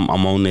saying? I'm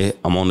on that.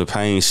 I'm on the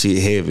pain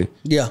shit heavy.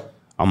 Yeah.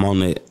 I'm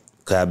on that.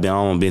 Cause I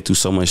been through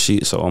so much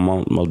shit. So I'm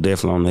most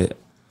definitely on that.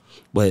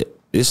 But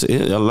it's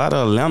a lot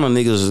of Atlanta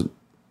niggas.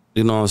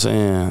 You know what I'm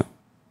saying?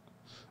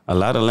 A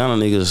lot of Atlanta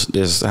niggas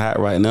that's hot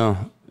right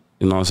now.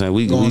 You know what I'm saying?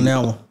 We going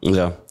that one.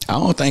 Yeah. I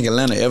don't think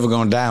Atlanta ever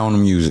gonna die on the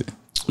music.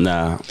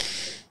 Nah.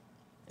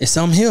 It's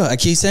something here. I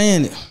keep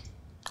saying it.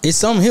 It's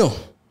something here.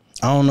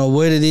 I don't know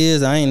what it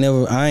is. I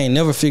ain't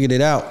never figured it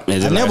out.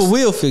 I never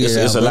will figure it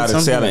out. It's a lot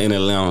of talent in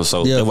Atlanta,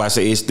 so that's why I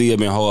say it's still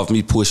been hard for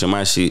me pushing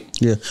my shit.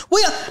 Yeah.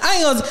 We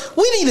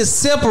need to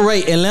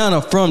separate Atlanta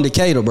from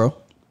Decatur, bro.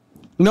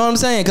 You know what I'm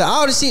saying? Cause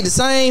all the shit the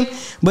same,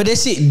 but that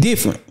shit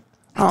different.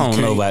 I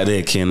don't know about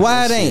that, Ken.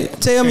 Why it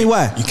ain't? Tell me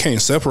why. You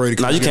can't separate it.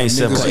 No, you can't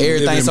separate.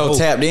 Everything's so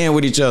tapped in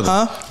with each other.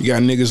 Huh? You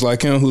got niggas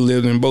like him who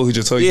lived in both. He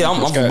just told you. Yeah,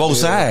 I'm from both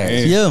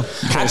sides. Yeah.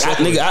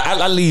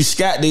 I leave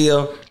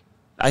Scottsdale.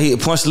 I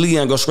hit Punch Lee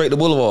and go straight to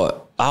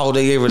Boulevard all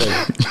day, every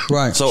day.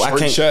 Right. So I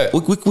can't.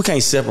 We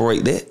can't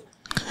separate that.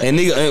 And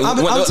nigga, I'm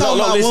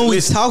talking about when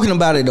we talking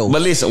about it though.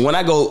 But listen, when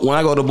I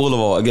go to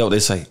Boulevard, I get what they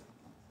say.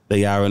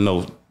 They already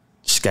know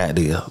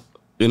Scottsdale.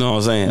 You know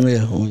what I'm saying?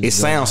 Yeah. It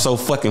sounds so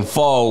fucking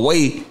far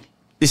away.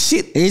 This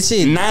shit, it's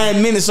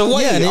 9 minutes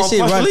away. Yeah, this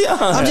shit right.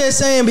 I'm just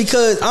saying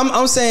because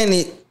I'm saying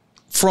it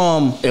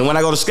from. And when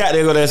I go to Scott,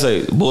 they go there and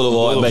say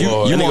Boulevard Bay.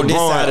 You want this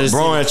side of the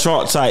Brian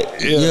Trump type.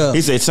 Yeah.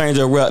 He said change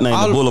your rap name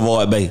to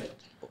Boulevard Bay.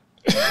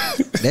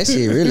 That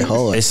shit really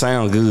hard. It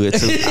sound good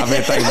too. I've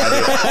been thinking about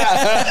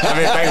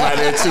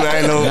that too. I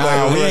ain't know.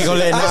 We ain't gonna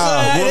let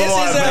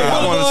Boulevard Bay.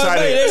 I want to try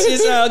that. That shit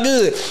sound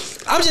good.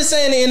 I'm just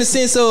saying it in the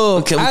sense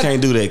of we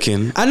can't do that,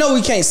 Ken. I know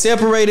we can't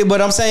separate it, but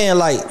I'm saying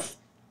like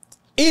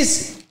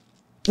it's.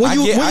 I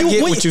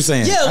get what you're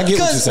saying. Yeah,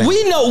 because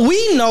we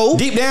know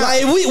deep down.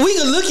 Like we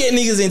can look at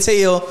niggas and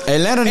tell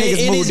Atlanta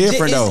niggas move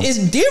different though. It's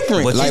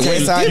different. But like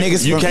West Side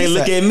niggas, you can't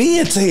look at me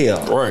and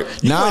tell. Right.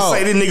 You can't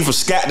say this nigga from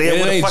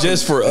Scottsdale. It ain't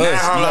just for us.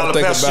 $900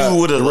 pair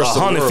shoe with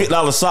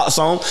 $150 socks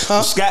on.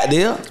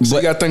 Scottsdale. So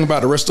you got to think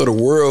about the rest of the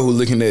world who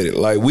looking at it.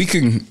 Like we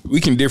can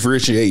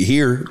differentiate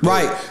here,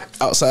 right?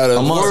 Outside of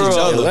amongst each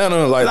other.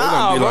 Atlanta, like they're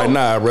gonna be like,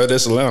 nah, bro,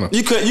 that's Atlanta.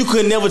 You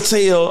could never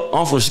tell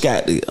I'm from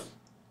Scottsdale.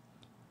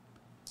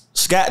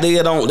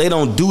 Scottsdale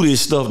don't do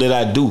this stuff that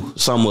I do.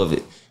 Some of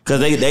it because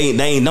they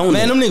ain't known.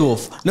 Man, them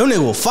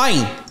niggas were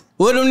fighting.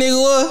 What them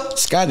niggas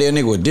was? Scottsdale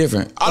nigga was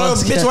different.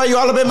 Bitch, why you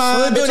all up in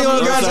my bitch? You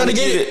trying to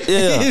get it?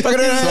 Yeah. Fuck it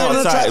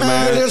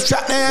in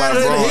trap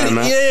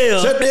man.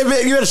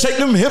 Yeah. You better shake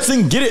them hips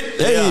and get it.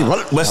 Hey,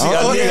 but see,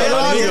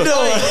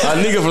 a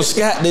nigga from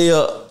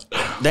Scottsdale.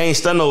 They ain't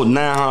studying no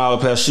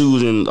 $900 pair of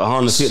shoes and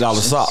 $150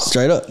 socks.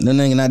 Straight up, them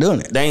niggas not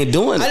doing it. They ain't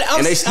doing it,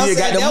 and they still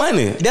got the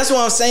money. That's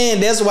what I'm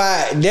saying. That's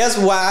why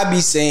I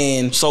be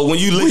saying. So when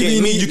you look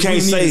at me, you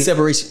can't say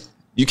separation.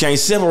 You can't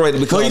separate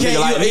it because you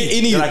can't, like me.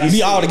 It need to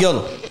be all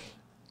together.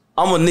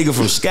 I'm a nigga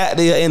from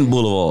Scottsdale and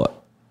Boulevard.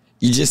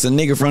 You just a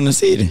nigga from the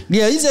city.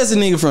 Yeah, you just a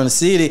nigga from the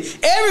city.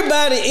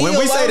 Everybody. When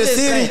we say the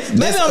city,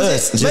 maybe I'm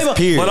just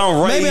period.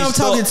 But maybe I'm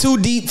talking too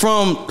deep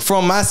from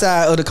my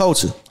side of the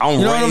culture. You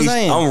know what I'm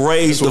saying? I'm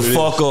raised the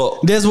fuck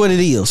up. That's what it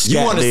is. You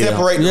want to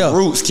separate the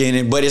roots,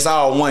 Kenny, but it's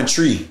all one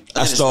tree.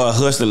 I started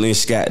hustling in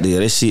Scottsdale.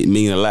 That shit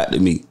mean a lot to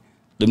me.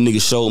 Them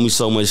niggas showed me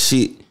so much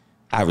shit.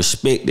 I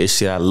respect that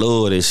shit. I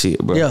love that shit,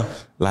 bro. Yeah.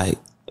 Like,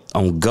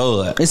 on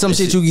God. It's some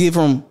shit you get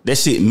from. That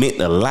shit meant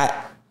a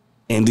lot.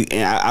 And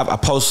I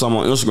posted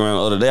something on Instagram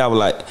the other day. I was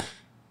like,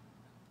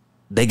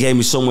 they gave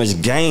me so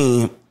much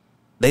game.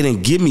 They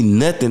didn't give me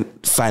nothing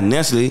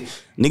financially.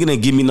 Nigga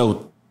didn't give me no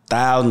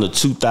 1,000 or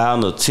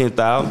 2,000 or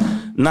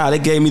 10,000. Nah, they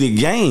gave me the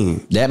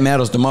game. That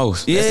matters the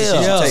most.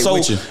 Yeah. So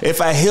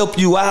if I help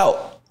you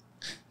out,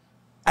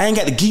 I ain't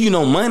got to give you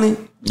no money.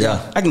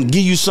 Yeah. I can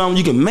give you something.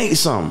 You can make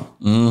something.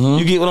 Mm-hmm.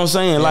 You get what I'm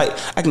saying? Yeah. Like,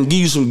 I can give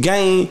you some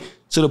game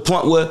to the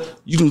point where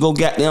you can go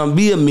goddamn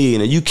be a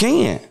millionaire. You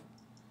can.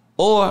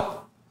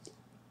 Or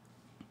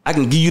I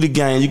can give you the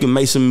game, you can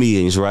make some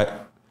millions, right?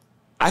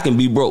 I can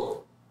be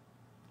broke.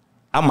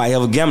 I might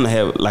have a gambling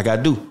habit like I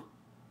do.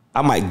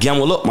 I might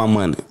gamble up my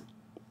money.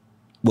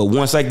 But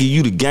once I give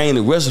you the game,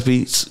 the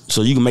recipe,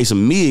 so you can make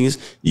some millions,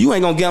 you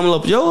ain't gonna gamble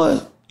up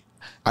yours.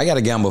 I got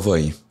a gamble for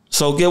you.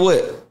 So get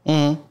what?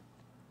 Mm-hmm.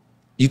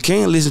 You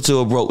can't listen to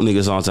a broke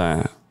nigga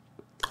sometimes.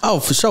 Oh,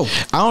 for sure.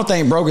 I don't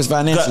think broke is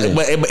financially.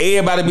 But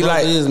everybody be Broke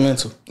like, is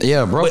mental.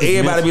 Yeah, broke. But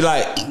everybody be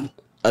like,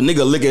 a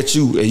nigga look at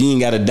you and you ain't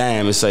got a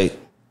dime and say,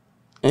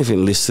 I ain't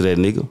finna listen to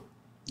that nigga.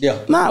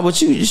 Yeah. Nah,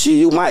 but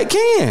you might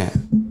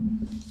can.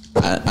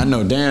 I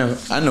know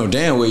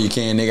damn well you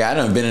can, nigga. I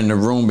done been in the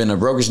room, been a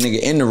brokest nigga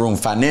in the room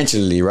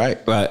financially, right?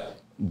 Right.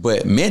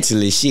 But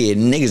mentally, shit,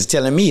 niggas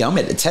telling me I'm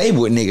at the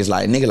table with niggas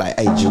like,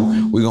 hey,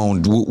 Jew, we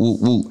gonna whoop, whoop,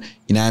 whoop.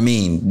 You know what I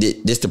mean?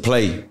 This the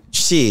play.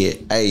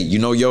 Shit, hey, you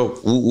know, yo,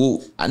 whoop,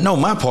 whoop. I know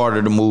my part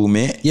of the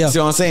movement. Yeah. You see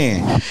what I'm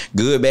saying?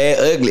 Good, bad,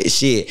 ugly,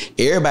 shit.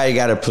 Everybody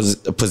got a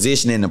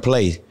position in the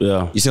play.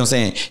 Yeah. You see what I'm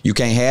saying? You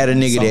can't have a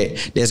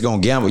nigga that's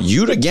gonna gamble.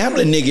 You the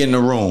gambling nigga in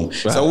the room.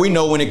 Right. So we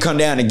know when it come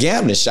down to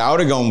gambling,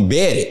 Shawty gonna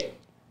bet it.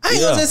 I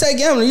ain't gonna just say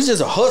gambling. You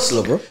just a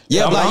hustler, bro.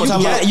 Yeah,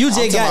 like you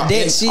just got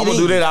that shit. I'm gonna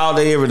do that all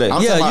day, every day.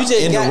 I'm talking about you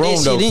just in got the room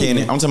that though, shit in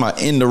Kenny. you. I'm talking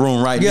about in the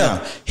room right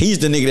now. He's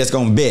the nigga that's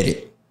gonna bet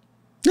it.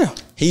 Yeah.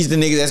 He's the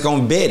nigga that's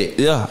gonna bet it.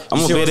 Yeah,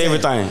 I'm gonna bet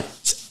everything.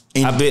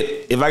 I bet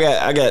if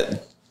I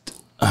got,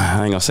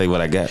 I ain't gonna say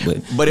what I got,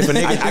 but if a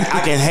nigga,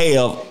 I can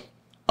have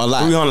a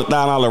lot,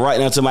 $300,000 right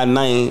now to my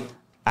name,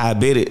 I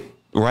bet it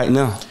right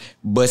now.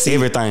 But see,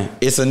 everything.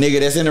 It's a nigga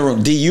that's in the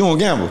room. D, you don't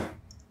gamble.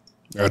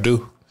 I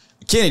do.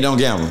 Kenny don't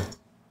gamble.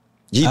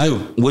 You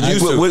do.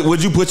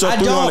 Would you put your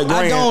 300 grand?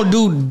 I don't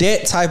do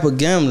that type of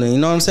gambling. You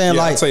know what I'm saying?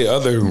 Yeah, like I take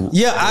other.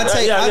 Yeah,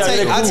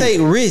 I take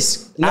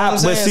risk. You know what I'm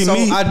saying? See, so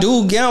me, I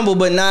do gamble,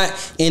 but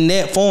not in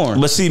that form.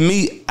 But see,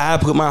 me, I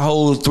put my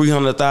whole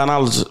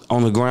 $300,000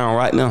 on the ground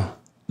right now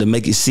to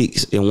make it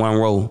 6 in one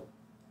row.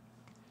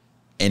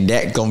 And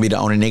that gonna be the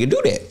only nigga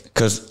do that.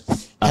 Cause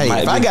hey,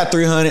 if I got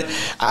 300,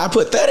 I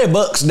put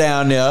 $30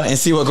 down there and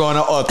see what's going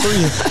on. Or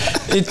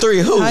 3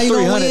 who? How you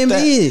gonna win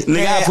big?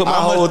 Nigga, I put my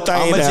whole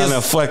thing down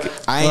there. Fuck it.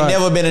 I ain't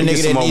never been a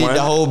nigga that needed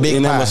the whole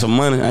big pie. Some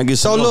money. I get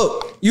some. So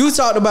look, you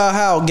talked about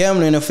how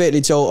gambling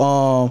affected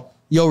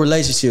your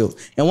relationship,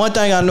 and one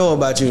thing I know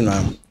about you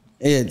now,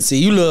 see,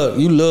 you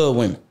love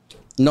women.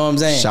 You know what I'm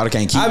saying? Shawty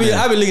can't keep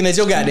I be looking at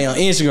your goddamn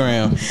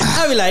Instagram.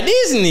 I be like,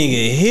 this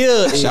nigga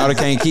here. Shawty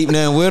can't keep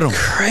nothing with him.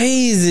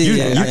 Crazy. You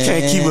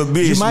can't keep a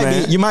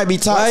bitch, you might be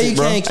toxic,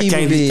 bro. I can't keep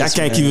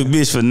a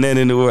bitch for nothing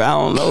in the world. I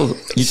don't know.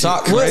 You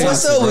talk crazy.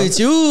 What's up with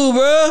you,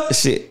 bro?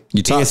 Shit.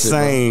 You toxic,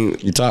 insane. Bro.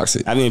 You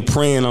toxic. I've been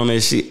praying on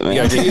that shit, man.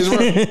 You got kids, bro?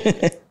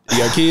 You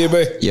got kids,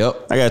 babe?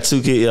 Yep. I got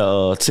 2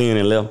 kids, 10 and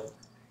 11.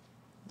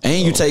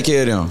 And you take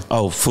care of them.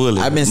 Oh,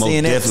 fully. I've been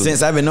seeing that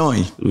since I've been knowing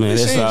you. Man,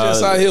 that's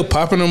just out here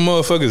popping them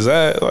motherfuckers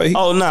out. Like,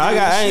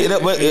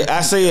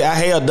 I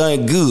have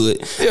done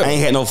good. Yeah. I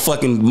ain't had no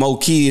fucking more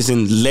kids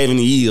in 11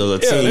 years or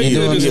 10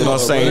 years. You know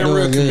what I'm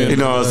saying? You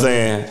know what I'm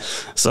saying?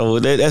 So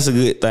that's a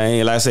good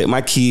thing. Like I said,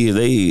 my kids,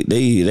 they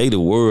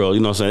the world.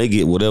 You know what I'm saying? They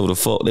get whatever the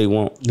fuck they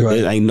want. Right.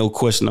 There ain't no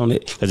question on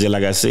it. Because just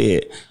like I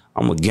said,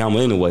 I'm a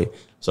gambler anyway.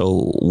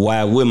 So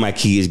why would my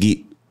kids get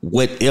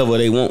whatever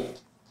they want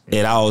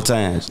at all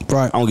times?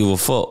 Right. I don't give a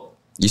fuck.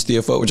 You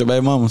still fuck with your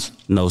baby mamas?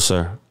 No,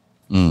 sir.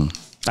 I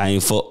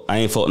ain't fuck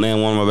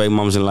none one of my baby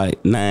mamas in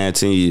like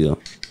 9-10 years.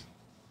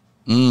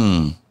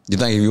 You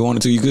think if you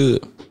wanted to, you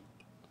could?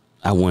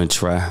 I wouldn't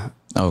try.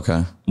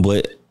 Okay.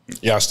 But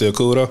y'all still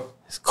cool though?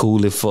 It's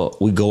cool as fuck.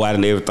 We go out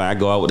and everything. I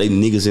go out with they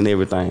niggas and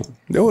everything.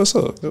 That what's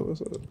up.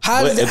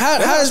 How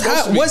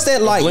what's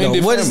that like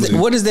though?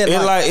 What is that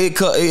like?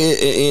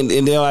 And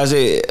then like I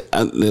said,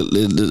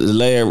 the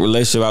last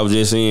relationship I was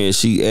just in,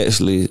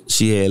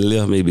 she had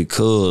left me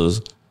because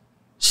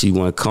she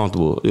wasn't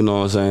comfortable. You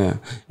know what I'm saying?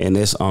 And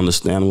that's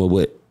understandable.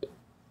 But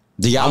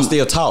do y'all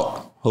still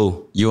talk?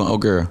 Who? You and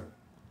old girl?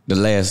 The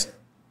last.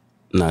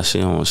 Nah, she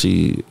don't want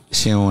to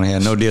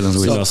have no dealings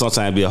with you.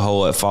 Sometimes it be a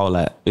hard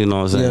fallout. You know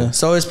what I'm saying? Yeah.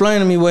 So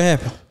explain to me what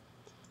happened.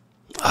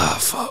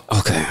 Fuck.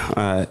 Okay. All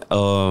right.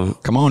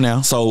 Come on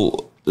now.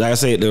 So, like I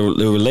said, the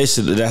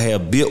relationship that I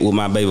had built with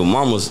my baby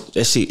mamas,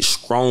 that shit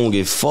strong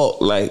as fuck.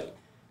 Like,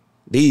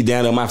 these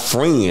down to my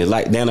friends,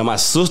 like down to my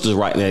sisters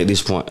right now at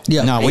this point.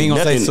 Yeah. No, we ain't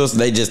gonna say sisters.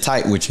 They just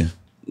tight with you.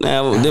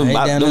 Now, them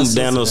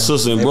down to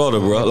sister and brother,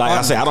 bro. Like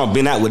I said, I done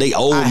been out with they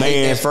old man.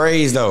 Hate that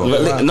phrase though.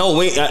 No,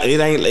 it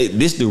ain't.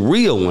 This the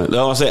real one. You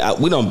know what I'm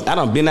saying? I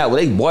done been out with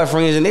they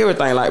boyfriends and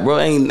everything. Like, bro,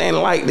 ain't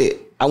like that.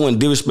 I wouldn't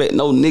disrespect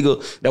no nigga.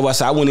 That's why I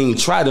said I wouldn't even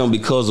try them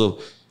because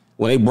of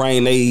when they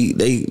bring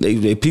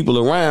they people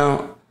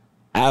around.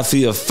 I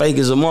feel fake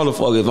as a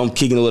motherfucker if I'm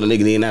kicking it with a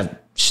nigga then I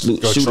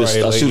shoot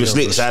a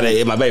snitch out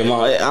at my baby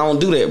mom. I don't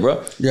do that,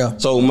 bro. Yeah.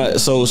 So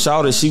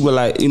Shawty, she was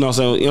like, you know what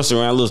I'm saying,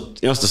 Instagram, little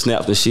Insta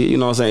snaps and shit. You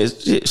know what I'm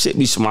saying? Shit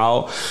be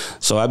small.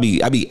 So I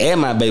be at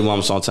my baby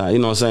mom sometimes. You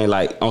know what I'm saying?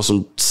 Like on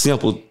some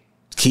simple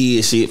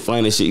kid shit,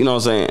 funny shit. You know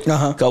what I'm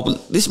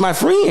saying? This is my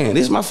friend.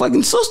 This is my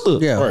fucking sister.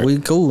 Yeah, we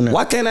cool now.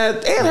 Why can't I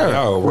add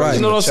her? Right.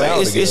 You know what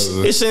I'm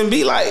saying? It shouldn't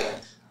be like.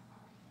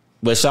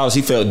 But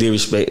she felt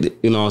disrespected.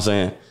 You know what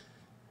I'm saying?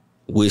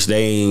 Which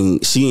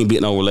she ain't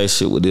been no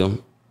relationship with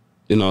them.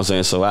 You know what I'm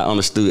saying? So I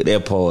understood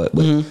that part.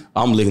 But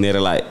I'm looking at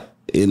it like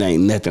it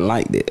ain't nothing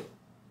like that.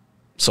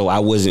 So I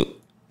wasn't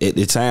at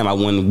the time. I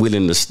wasn't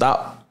willing to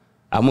stop.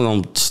 I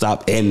wasn't gonna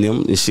stop adding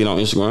them and shit on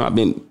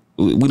Instagram.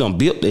 We done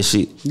built that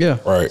shit. Yeah.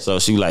 Right. So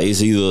she like,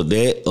 it's either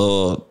that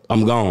or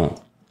I'm gone.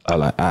 I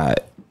like, all right.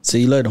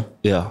 See you later.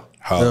 Yeah.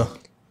 Yeah.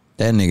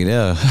 That nigga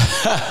there.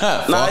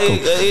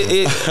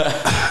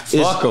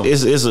 Fuck him.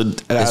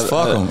 It's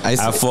fuck him. I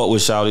fuck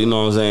with Shawty, you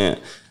know what I'm saying?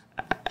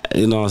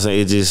 You know what I'm saying?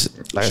 It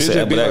just, like She I said,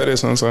 just be like that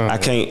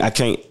sometimes.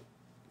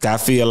 I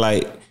feel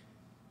like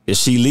if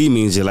she leave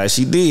me just like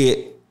she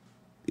did,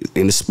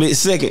 in a split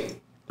second,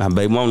 my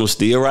baby mama was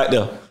still right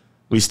there.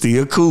 We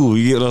still cool,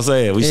 you get what I'm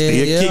saying? We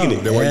still kicking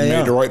it. That's why you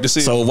made the right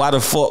decision. So why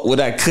the fuck would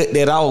I cut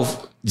that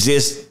off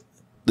just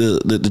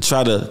to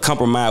try to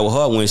compromise with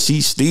her when she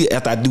still,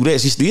 after I do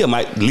that, she still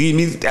might leave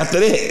me after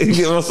that.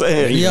 You know what I'm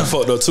saying? You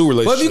fucked up 2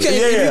 relationships.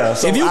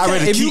 Well,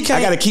 if you can't,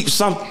 I gotta keep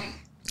something.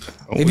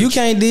 If you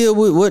can't deal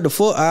with what the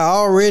fuck I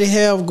already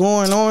have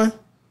going on,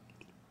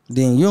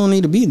 then you don't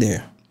need to be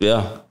there.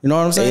 Yeah. You know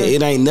what I'm saying?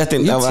 It ain't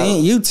nothing.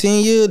 You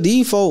 10-year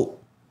default.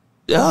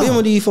 Yeah. I've been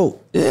with these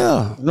folk.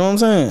 Yeah. You know what I'm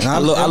saying? I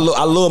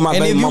love my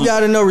baby mama. And if you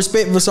got enough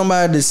respect for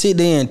somebody to sit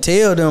there and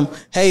tell them,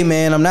 hey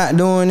man, I'm not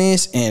doing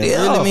this, and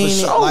really mean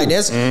it, like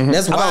that's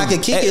why I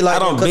can kick it like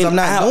that, because I'm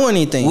not doing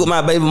anything. With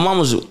my baby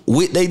mamas,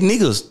 with they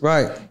niggas.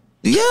 Right.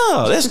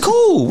 Yeah, that's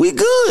cool. We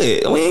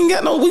good. We ain't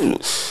got no,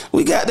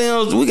 we got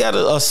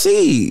a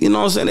seed. You know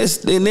what I'm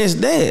saying? That's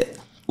that.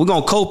 We're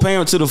gonna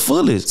co-parent to the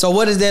fullest. So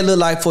what does that look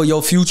like for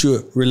your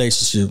future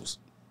relationships?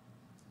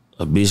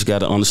 A bitch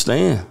gotta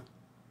understand.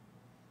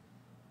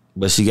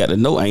 But she got to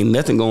know ain't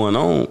nothing going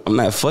on. I'm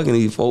not fucking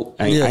these folk.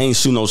 I ain't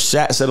shoot no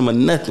shots at them or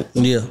nothing.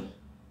 Yeah.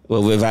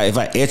 Well, if I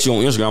at you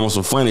on Instagram on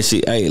some funny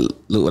shit, hey,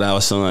 look what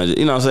our son did.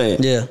 You know what I'm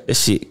saying? Yeah. That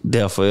shit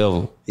there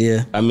forever.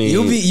 Yeah. I mean,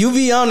 you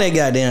be on that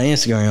goddamn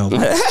Instagram.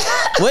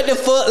 What the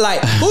fuck?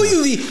 Like, who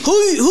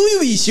you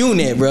be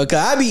shooting at, bro? Cause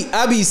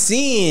I be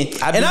seeing,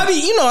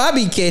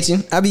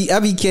 I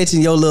be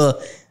catching your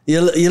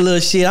little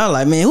shit. I'm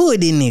like, man, who is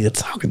this nigga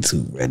talking to,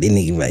 bro? This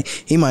nigga, like,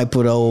 he might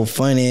put an old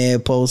funny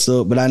ass post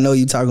up, but I know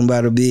you talking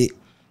about a bit.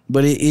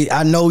 But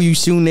I know you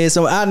shooting that,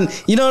 so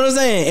you know what I'm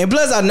saying. And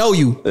plus, I know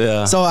you.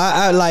 Yeah. So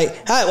I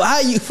like how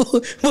you.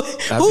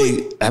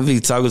 I be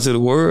talking to the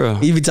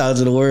world. You be talking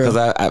to the world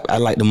because I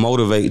like to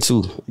motivate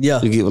too.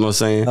 Yeah. You get what I'm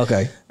saying?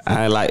 Okay.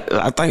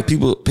 I think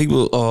people.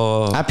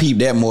 I peep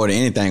that more than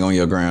anything on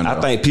your ground.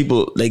 I think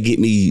people, they get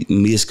me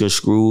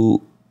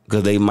misconstrued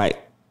because they might.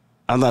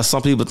 I know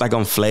some people think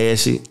I'm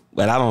flashy,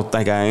 but I don't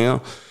think I am.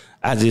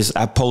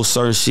 I post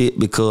certain shit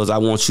because I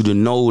want you to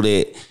know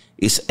that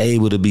it's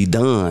able to be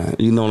done.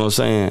 You know what I'm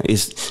saying?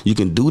 You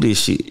can do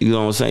this shit. You know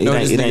what I'm saying?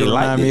 It ain't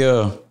like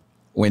that.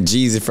 When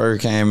Jeezy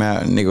first came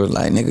out, nigga was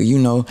like, nigga, you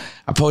know,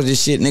 I post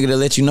this shit, nigga, to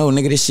let you know,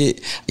 nigga, this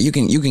shit, you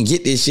can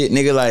get this shit,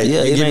 nigga, like,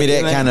 give me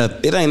that kind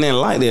of. It ain't nothing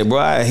like that, bro.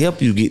 I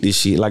help you get this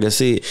shit. Like I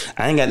said,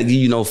 I ain't got to give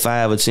you no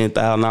 $5,000 or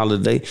 $10,000 a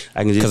day.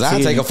 I can just because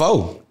I take a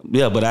 $4.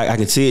 Yeah, but I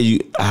can tell you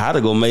how to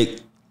go make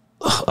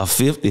a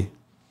 50.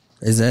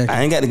 Exactly.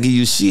 I ain't got to give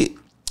you shit.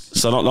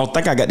 So don't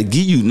think I got to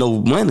give you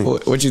no money.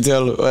 What you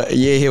tell?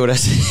 Yeah, hear what I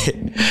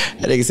said?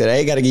 That nigga said I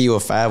ain't got to give you a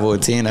 5 or a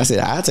 10. I said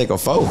I'll take a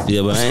 4.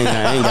 Yeah, but I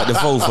ain't got the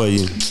 4 for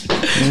you.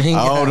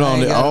 I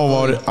don't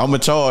want it. I'm a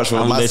charge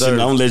for my service. I'm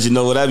gonna let you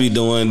know what I be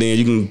doing. Then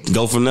you can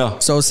go from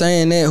there. So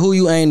saying that, who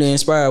you aim to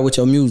inspire with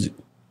your music?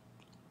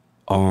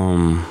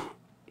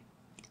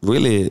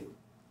 Really,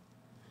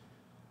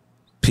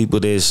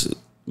 people that's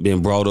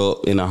been brought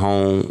up in a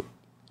home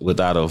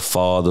without a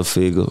father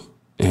figure,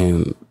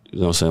 and you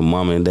know what I'm saying,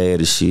 mama and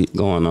dad is shit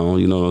going on,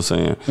 you know what I'm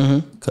saying?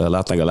 Mm-hmm. Cause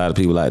I think a lot of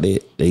people like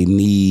that, they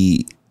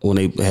need, when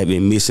they have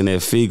been missing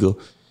that figure,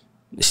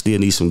 they still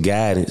need some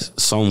guidance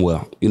somewhere,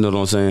 you know what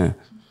I'm saying?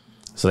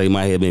 So they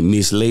might have been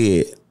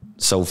misled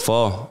so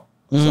far.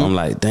 Mm-hmm. So I'm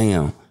like,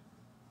 damn,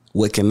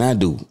 what can I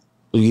do?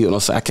 You know what I'm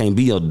saying? I can't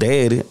be your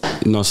daddy, you know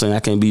what I'm saying? I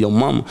can't be your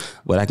mama,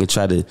 but I can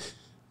try to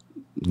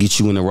get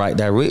you in the right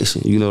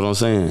direction, you know what I'm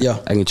saying? Yeah.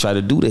 I can try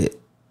to do that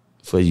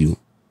for you.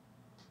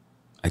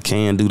 I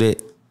can do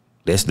that.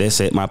 That's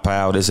at my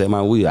power. That's at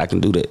my will. I can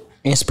do that.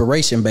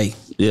 Inspiration, babe.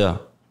 Yeah.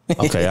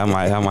 Okay. I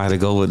might have to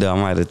go with that. I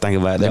might have to think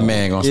about that. That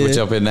man gonna switch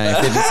up his name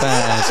 50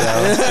 times,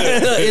 y'all.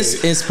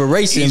 It's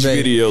inspiration, Each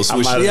babe. video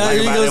switch.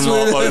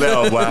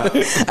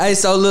 Hey,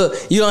 so look,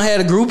 you don't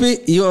had a group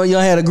it. You don't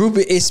had a group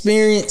it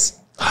experience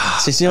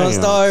since you don't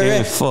start,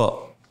 right?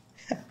 Fuck.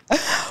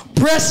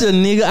 Pressure,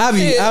 nigga.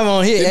 I'm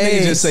on hit.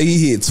 Nigga just say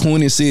he hit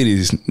 20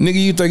 cities.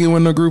 Nigga, you think he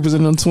wasn't no groupers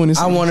in them 20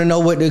 cities? I want to know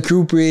what the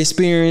grouper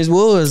experience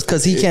was,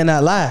 because he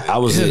cannot lie. I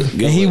was at,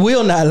 and he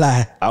will not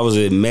lie. I was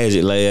at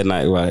Magic last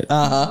night, right?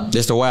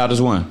 That's the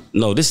wildest one.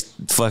 No, this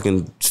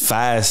fucking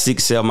 5,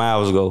 6, 7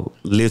 hours ago,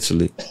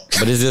 literally.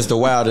 But it's just the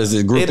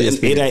wildest group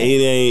experience.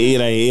 It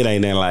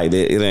ain't nothing like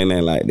that. It ain't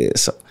nothing like that.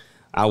 So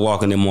I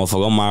walk in that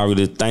motherfucker. I'm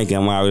already thinking.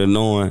 I'm already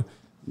knowing.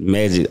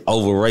 Magic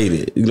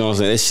overrated. You know what I'm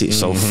saying? That shit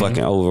so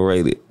fucking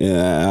overrated.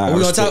 Yeah,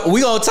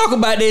 we gonna talk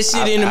about that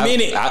shit in a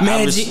minute.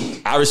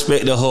 Magic. I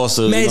respect the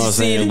hustle. You know what I'm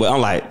saying? But I'm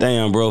like,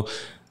 damn, bro.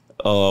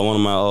 One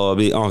of my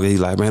big uncles,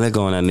 he's like, man, let's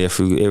go in there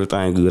for you.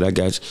 Everything good. I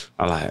got you.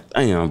 I'm like,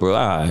 damn, bro.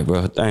 All right,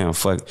 bro. Damn,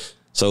 fuck it.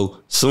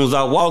 So as soon as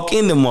I walk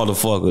in the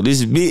motherfucker,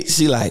 this bitch,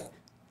 she like,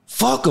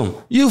 fuck him.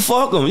 You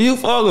fuck him. You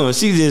fuck him.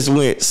 She just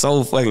went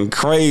so fucking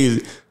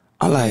crazy.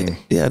 I'm like,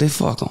 yeah, they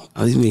fuck him.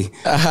 Oh, it's me.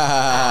 But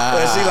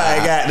she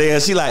like, goddamn,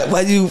 she like, why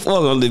you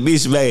fuck him? The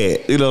bitch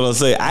bad. You know what I'm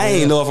saying? I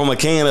ain't know it from a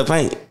can of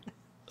paint.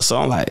 So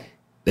I'm like,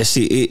 that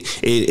shit,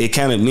 it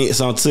kind of meant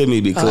something to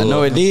me because I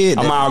know it did.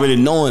 I'm already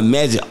knowing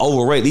Magic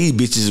overrated. These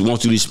bitches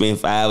want you to spend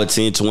 5 or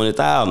 10,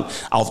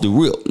 20,000 off the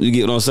rip. You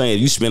get what I'm saying?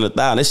 If you spend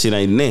 1,000, that shit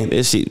ain't nothing.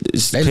 That shit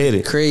is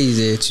petty.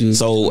 Crazy at you.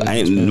 So I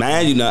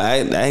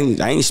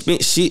ain't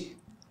spent shit.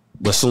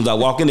 But as soon as I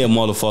walk in there,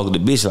 motherfucker, the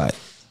bitch like,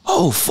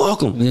 oh,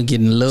 fuck him. You're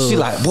getting love. She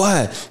like,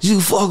 boy,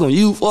 you fuck him,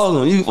 you fuck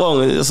him, you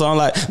fuck him. So I'm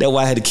like, that's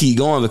why I had to keep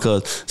going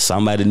because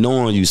somebody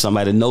knowing you,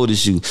 somebody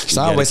notice you.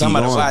 Somebody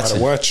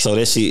watching. So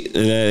that shit,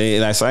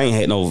 like, so I ain't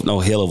had no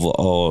hell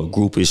of a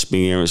group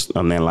experience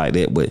or nothing like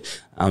that, but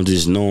I'm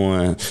just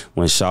knowing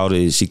when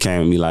Shawty, she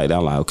came at me like that,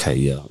 I'm like, okay,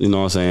 yeah. You know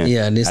what I'm saying?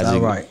 Yeah, this all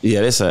right.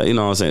 Yeah, that's you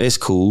know what I'm saying? That's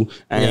cool.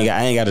 I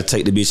ain't got to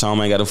take the bitch home,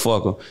 I ain't got to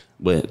fuck her.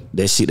 But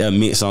that shit that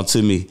meant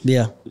something to me.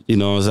 Yeah. You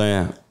know what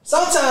I'm saying?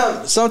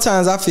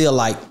 Sometimes I feel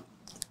like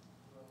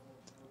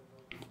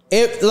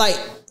we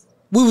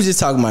were just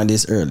talking about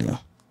this earlier.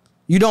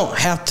 You don't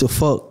have to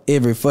fuck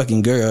every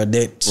fucking girl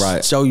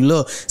that show you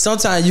love.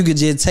 Sometimes you could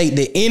just take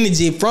the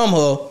energy from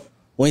her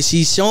when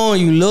she's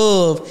showing you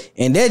love,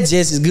 and that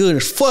just as good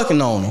as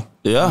fucking on her.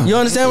 Yeah, you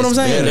understand what I'm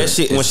saying? Yeah, that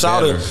shit. When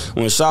Shawty,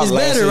 it's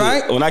better,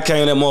 right? When I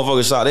came in that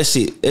motherfucker shot,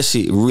 that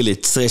shit really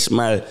touched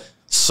my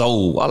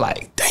soul. I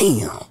like,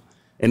 damn.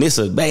 And it's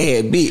a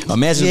bad bitch.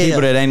 Imagine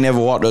people that ain't never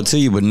walked up to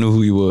you but knew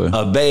who you were.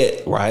 A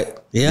bad, right?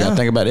 Yeah. You gotta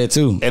think about that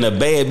too. And a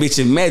bad bitch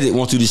in Magic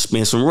wants you to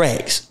spend some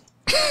racks.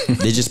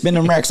 Did you spend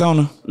them racks on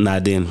her? Nah, I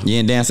didn't. You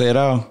didn't dance at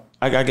all?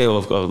 I gave her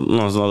a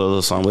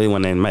little song, but it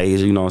wasn't in my age,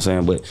 you know what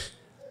I'm saying? But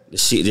the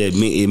shit that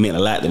meant a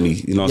lot to me,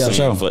 you know what I'm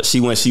saying? Sure. But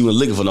she wasn't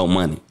looking for no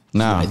money.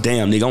 Nah. Like,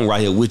 damn, nigga, I'm right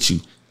here with you.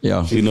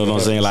 Yeah. You know what I'm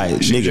saying? Like,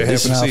 nigga,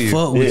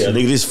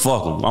 this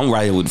fuck him. I'm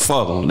right here with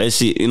fuck him. That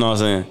shit, you know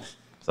what I'm saying?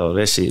 So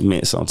that shit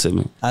meant something to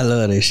me. I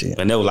love that shit.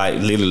 And that was like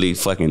literally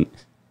fucking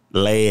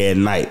late at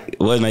night.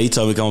 Wasn't it? He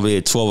told me to come over here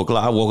at 12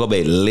 o'clock. I woke up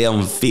at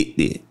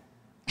 11:50.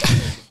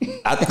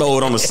 I throw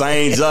it on the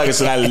same jacket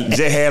that I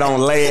just had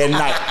on late at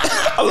night.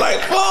 I'm like,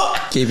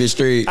 fuck. Keep it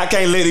straight. I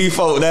can't let these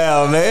folk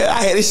down, man.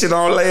 I had this shit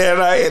on late at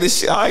night. I had this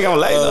shit. I ain't gonna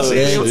lay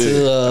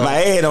no my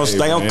head don't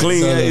stink. I'm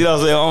clean. You know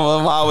what I'm saying?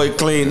 I'm always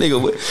clean,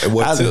 nigga. And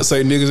what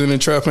say niggas in the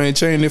trap ain't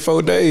changed in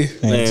 4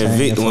 days? Man,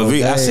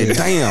 Vic, I said,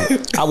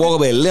 damn. I woke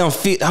up at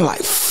 11:50. I'm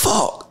like,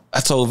 fuck. I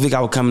told Vic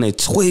I was coming at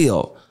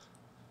 12.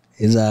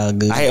 It's all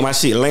good. I had my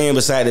shit laying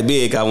beside the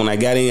bed. Cause when I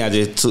got in, I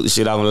just took the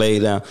shit off and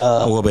laid down.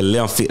 I woke up at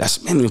 11:50. I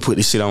said, man, let me put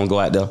this shit on and go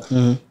out there.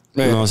 Mm-hmm.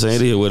 Man, you know what I'm saying?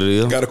 It is what it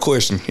is. Got a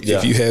question. Yeah.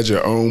 If you had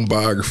your own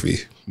biography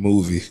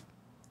movie,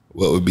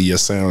 what would be your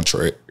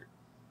soundtrack?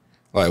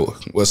 Like,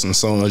 what's some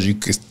songs you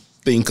could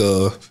think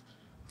of?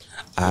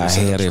 I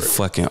had that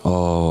fucking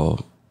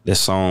that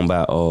song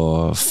by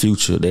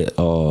Future, that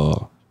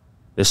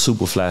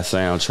Superfly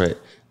soundtrack.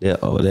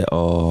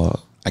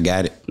 I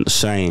got it.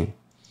 Shame.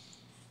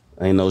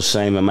 Ain't no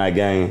shame in my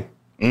game.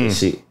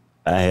 Shit.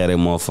 I had that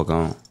motherfucker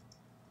on.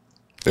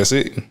 That's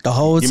it. The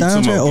whole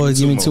soundtrack, or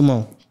give me 2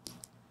 more.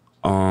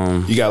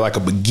 You got like a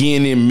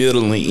beginning,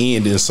 middle, and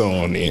ending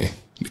song there.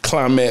 The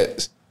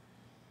climax.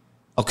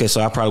 Okay,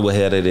 so I probably would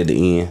have that at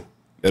the end.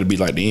 That'll be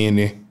like the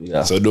ending.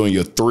 Yeah. So doing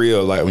your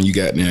thrill, like when you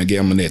got there, get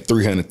them that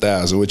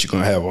 300,000, what you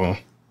gonna have on?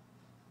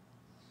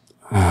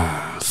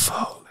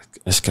 Fuck,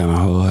 that's kind of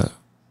hard.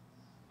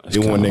 The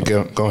one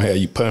that gonna have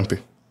you pumping.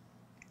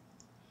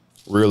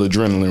 Real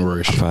adrenaline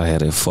rush. I probably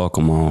had that fuck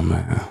 'em on,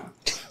 man.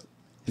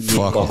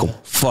 Fuck 'em.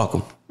 Fuck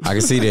 'em. I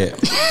can see that.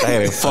 I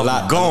had that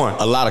fuck going.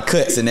 A lot of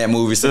cuts in that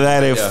movie. So I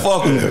had that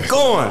fuck 'em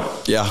going.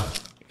 Yeah.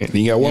 And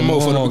you got one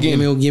more for the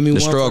beginning. Give me the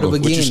one struggle. for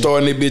the beginning. What you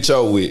starting that bitch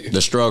out with?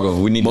 The struggle.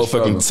 We need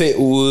motherfucking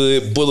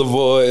Tetwood,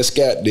 Boulevard,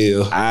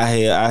 Scottsdale. I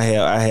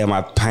had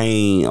my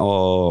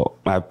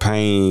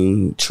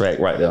pain track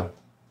right there.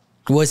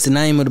 What's the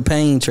name of the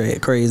pain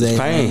track? Crazy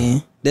Pain.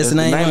 Man. That's the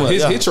name of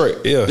his hit track.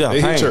 Yeah,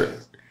 his hit track.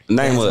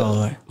 Name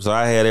of it. So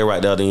I had it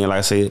right there. Then, like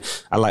I said,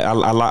 I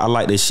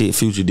like that shit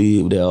Future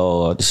did with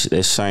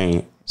that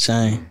Shane.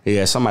 Shane.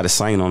 Yeah, somebody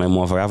sang on that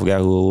motherfucker. I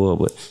forgot who it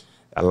was, but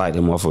I like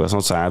that motherfucker.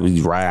 Sometimes I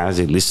be riding, I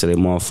just listen to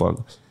that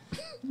motherfucker.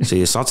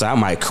 See, sometimes I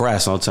might cry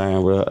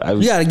sometimes, bro.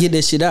 You gotta get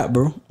that shit out,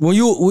 bro. When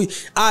all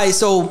right,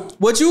 so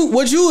what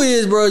you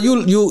is, bro, you're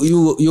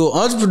an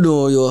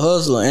entrepreneur, you're a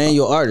hustler, and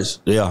you're an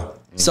artist. Yeah.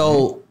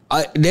 So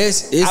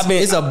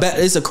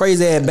it's a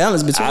crazy ass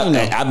balance between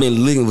them. I've been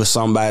looking for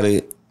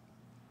somebody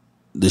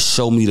to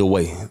show me the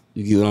way.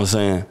 You get what I'm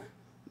saying?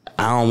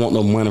 I don't want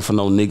no money from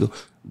no nigga,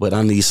 but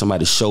I need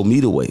somebody to show me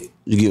the way.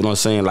 You get what I'm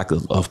saying? Like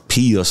a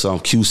P or some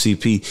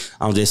QCP.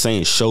 I'm just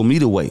saying, show me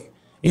the way.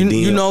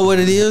 You know what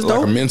it is, though?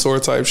 Like a mentor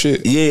type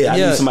shit. Yeah, I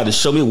need somebody to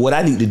show me what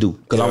I need to do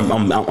because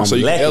I'm so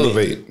you lacking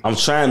elevate. it. I'm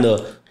trying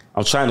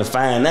to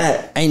find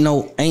that. Ain't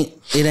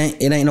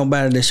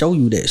nobody to show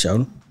you that,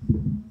 show.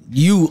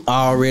 You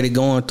already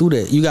going through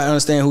that. You gotta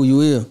understand who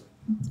you is.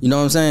 You know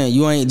what I'm saying?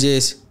 You ain't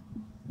just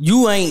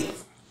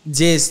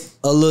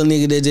a little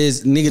nigga that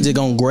just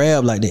gonna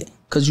grab like that.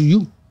 Cause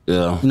you.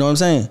 Yeah. You know what I'm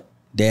saying?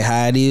 That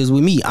how it is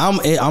with me. I'm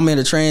in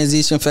a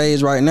transition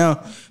phase right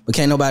now, but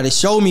can't nobody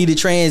show me the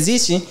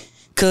transition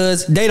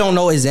cause they don't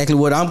know exactly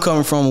what I'm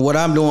coming from, what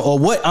I'm doing, or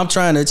what I'm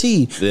trying to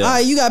achieve. Yeah. All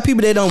right, you got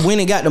people that don't win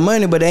and got the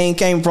money, but they ain't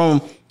came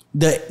from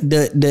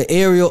the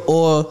area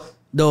or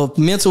the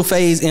mental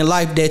phase in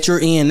life that you're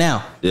in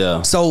now.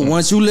 Yeah. So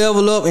once you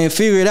level up and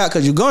figure it out,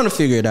 cause you're gonna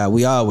figure it out.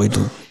 We always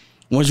do.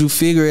 Once you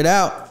figure it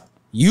out,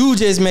 you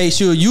just make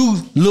sure you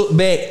look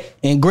back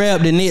and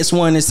grab the next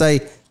one and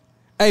say,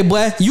 hey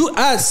boy,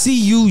 I see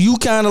you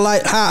kind of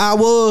like how I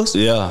was.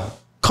 Yeah.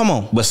 Come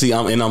on. But see,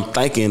 I'm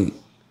thinking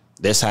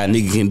that's how a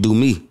nigga can do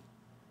me.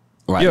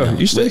 Right. Yeah, now.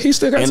 he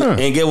still got time.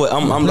 And get what?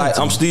 I'm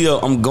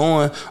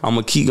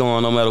gonna keep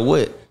going no matter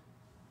what.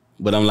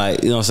 But I'm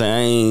like, you know what I'm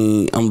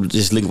saying? I'm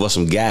just looking for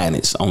some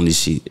guidance on this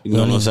shit. You know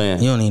what I'm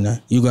saying? You don't need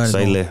nothing. You got to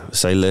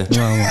say less.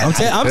 I'm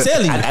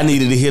telling you. I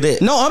needed to hear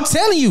that. No, I'm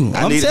telling you.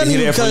 I'm telling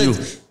you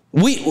because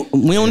we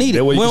don't need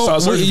it.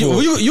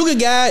 You can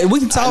guide. We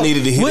can talk. I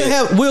needed to hear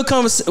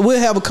that. We'll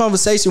have a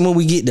conversation when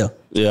we get there.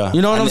 Yeah.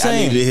 You know what I'm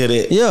saying? I needed to hear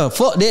that. Yeah,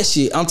 fuck that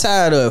shit. I'm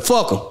tired of it.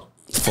 Fuck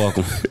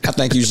them. I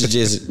think you should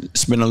just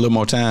spend a little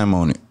more time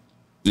on it.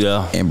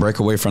 Yeah. And break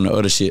away from the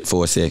other shit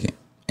for a second.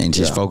 And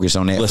just focus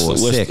on that for a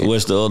second.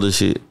 What's the other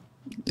shit?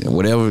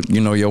 Whatever,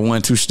 your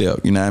 1-2 step.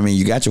 You know what I mean?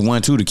 You got your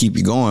 1-2 to keep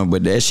you going,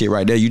 but that shit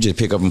right there, you just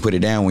pick up and put it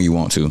down when you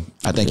want to.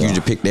 I think you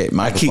just pick that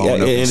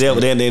microphone up.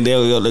 And then they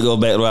go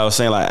back to what I was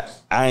saying. Like,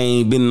 I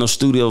ain't been in no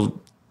studio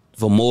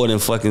for more than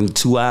fucking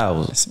 2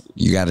 hours.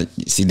 You gotta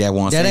see that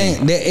one. It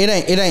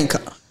ain't.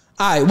 All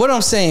right, what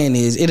I'm saying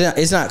is,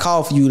 it's not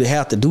called for you to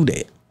have to do that.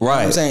 Right. You know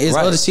what I'm saying? It's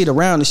other shit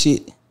around the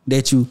shit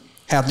that you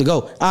have to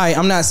go. All right,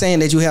 I'm not saying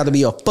that you have to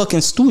be a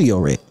fucking studio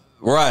rat.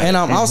 Right. And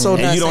I'm also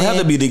not you don't saying,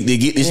 have to be to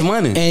get this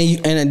money.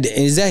 And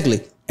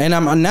exactly. And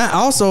I'm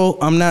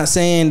not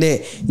saying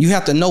that you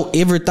have to know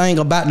everything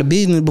about the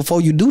business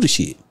before you do the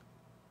shit.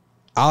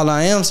 All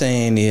I am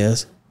saying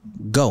is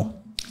go.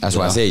 That's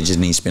why I said you just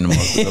need to spend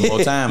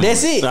more time.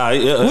 That's it.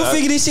 We'll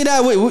figure this shit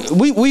out.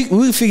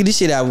 We figure this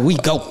shit out. We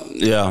go.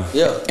 Yeah.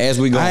 As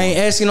we go. I ain't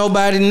asking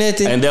nobody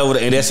nothing. And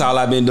that's all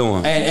I've been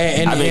doing.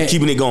 And I've been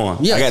keeping it going.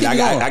 Yeah,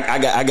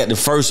 I got the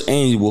first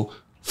annual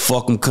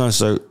Fukem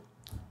concert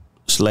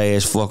 /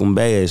 Fukem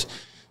bash.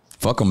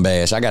 Fukem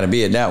bash. I gotta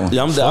be at that one.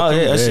 Yeah,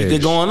 that shit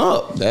get going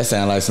up. That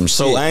sound like some shit.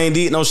 So I ain't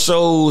did no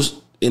shows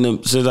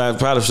since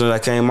I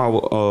came out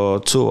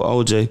with tour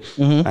OJ.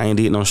 Mm-hmm. I ain't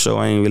did no show.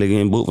 I ain't really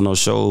getting booked for no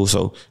shows.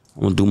 So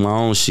I'm gonna do my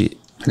own shit.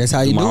 That's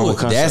how you do it.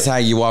 Concert. That's how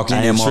you walk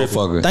in there,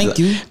 motherfucker. Thank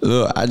you.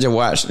 Look, I just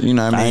watched. You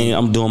know what I mean?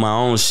 I'm doing my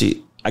own shit.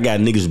 I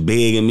got niggas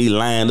begging me,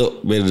 lined up,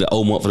 ready to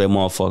open up for that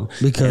motherfucker.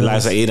 Because like I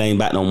say, it ain't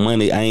about no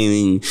money. I ain't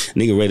even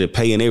nigga ready to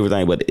pay and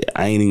everything, but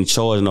I ain't even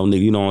charging no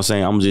nigga. You know what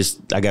I'm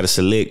saying? I gotta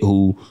select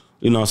who.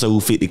 You know what I'm saying? Who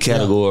fit the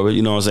category. Yeah.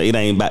 You know what I'm saying? It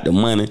ain't about the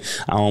money.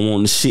 I don't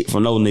want the shit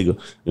from no nigga.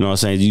 You know what I'm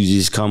saying? You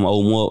just come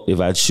open up. If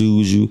I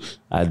choose you,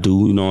 I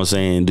do. You know what I'm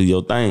saying? Do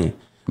your thing.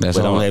 But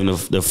I'm having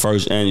the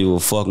first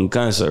annual fucking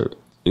concert.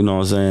 You know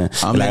what I'm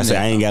saying? Like I said,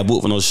 I ain't got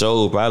booked for no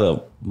show. Probably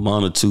a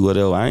month or two,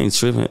 whatever. I ain't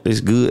tripping.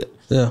 It's good.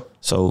 Yeah.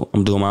 So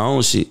I'm doing my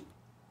own shit.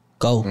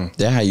 Go.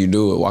 That's how you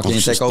do it. Walk in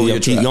and take over your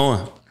keep truck.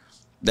 Going.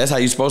 That's how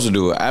you supposed to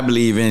do it. I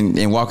believe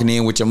in walking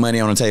in with your money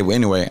on the table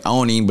anyway. I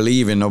don't even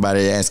believe in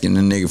nobody asking the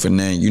nigga for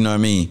nothing. You know what I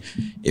mean?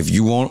 If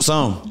you want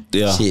some,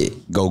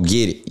 shit, go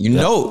get it. You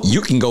know,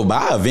 you can go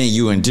buy a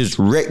venue and just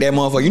wreck that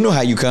motherfucker. You know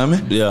how you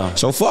coming. Yeah.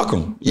 So fuck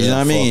them. You know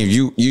what I mean? If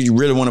you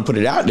really want to put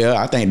it out there,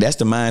 I think that's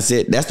the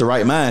mindset. That's the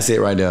right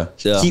mindset right there.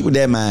 Yeah. Keep with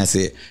that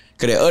mindset.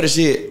 Cause that other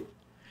shit,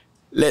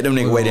 let them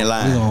niggas wait in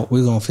line.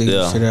 We gonna figure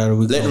shit out.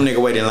 Let them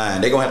niggas wait in line.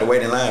 They gonna have to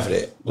wait in line for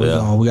that. We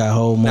got a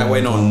whole not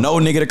waiting on no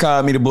nigga to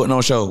call me to book no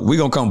show. We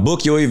gonna come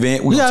book your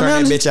event. We gonna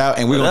turn that bitch out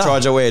and we gonna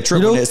charge your ass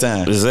triple next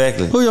time.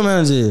 Exactly. Who your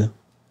manager is?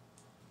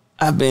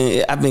 I've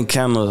been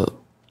kind of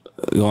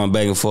going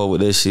back and forth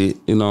with that shit.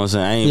 You know what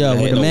I'm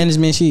saying? With the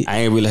management shit. I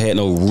ain't really had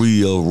no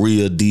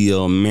real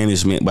deal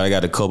management, but I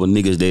got a couple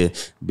niggas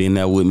that been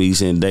there with me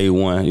since day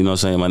one. You know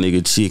what I'm saying? My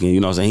nigga Chicken. You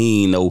know what I'm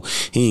saying?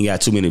 He ain't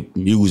got too many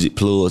music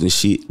plugs and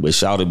shit, but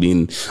Shawty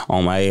been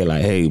on my head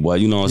like, hey, boy,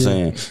 you know what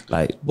I'm saying?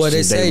 Like, boy,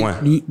 they say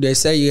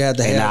you have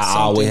to have. And I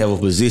always have a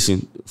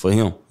position for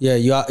him. Yeah,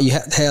 you have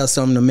to have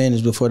something to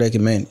manage before they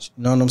can manage.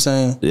 You know what I'm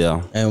saying?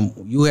 Yeah. And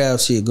you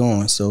have shit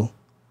going, so.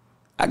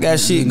 I got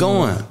shit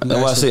going.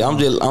 That's why I say I'm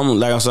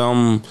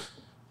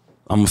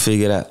gonna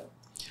figure it out.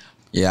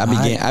 Yeah,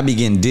 I be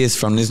getting dissed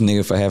from this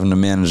nigga for having a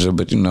manager,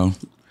 but you know,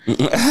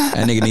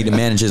 that nigga need to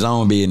manage his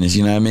own business.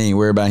 You know what I mean?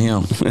 Worry about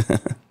him.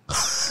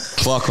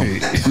 Fuck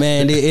him,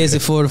 man. The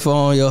Exit44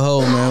 on your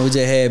hoe, man. We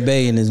just had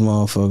Bay in this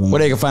motherfucker. Man. Where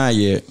they can find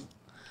you at?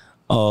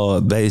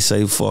 Bay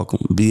say fuck him.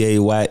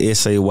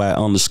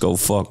 BAYSAY_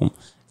 fuck him.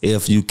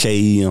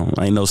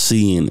 FUKEM. Ain't no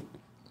C in it.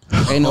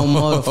 Ain't no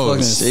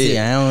motherfucking C.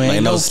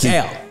 Ain't no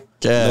cap.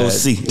 God, no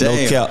C, damn.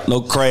 No cap,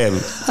 no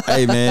crabbing.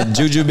 Hey man,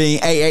 Juju being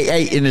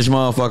 888 in this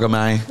motherfucker,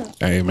 man.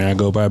 Hey man, I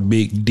go by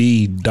Big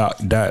D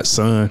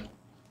Son.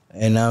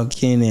 And I'm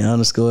Kenny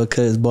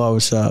 _Cuts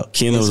Barbershop.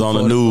 Kenny was on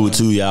the news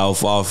too, y'all.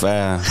 Fall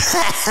 5.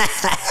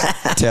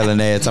 Telling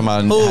that, talking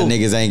about how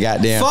niggas ain't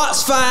goddamn.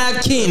 Fox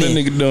 5 Kenny. That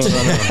nigga done.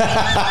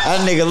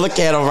 That nigga, look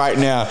at him right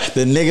now.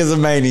 The nigga's a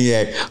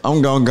maniac.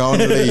 I'm gonna go on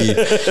the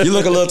lead. You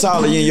look a little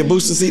taller. You in your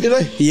booster seat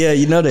today? Yeah,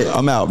 you know that.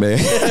 I'm out, man.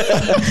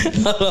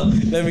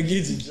 Let me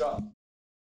get you dropped.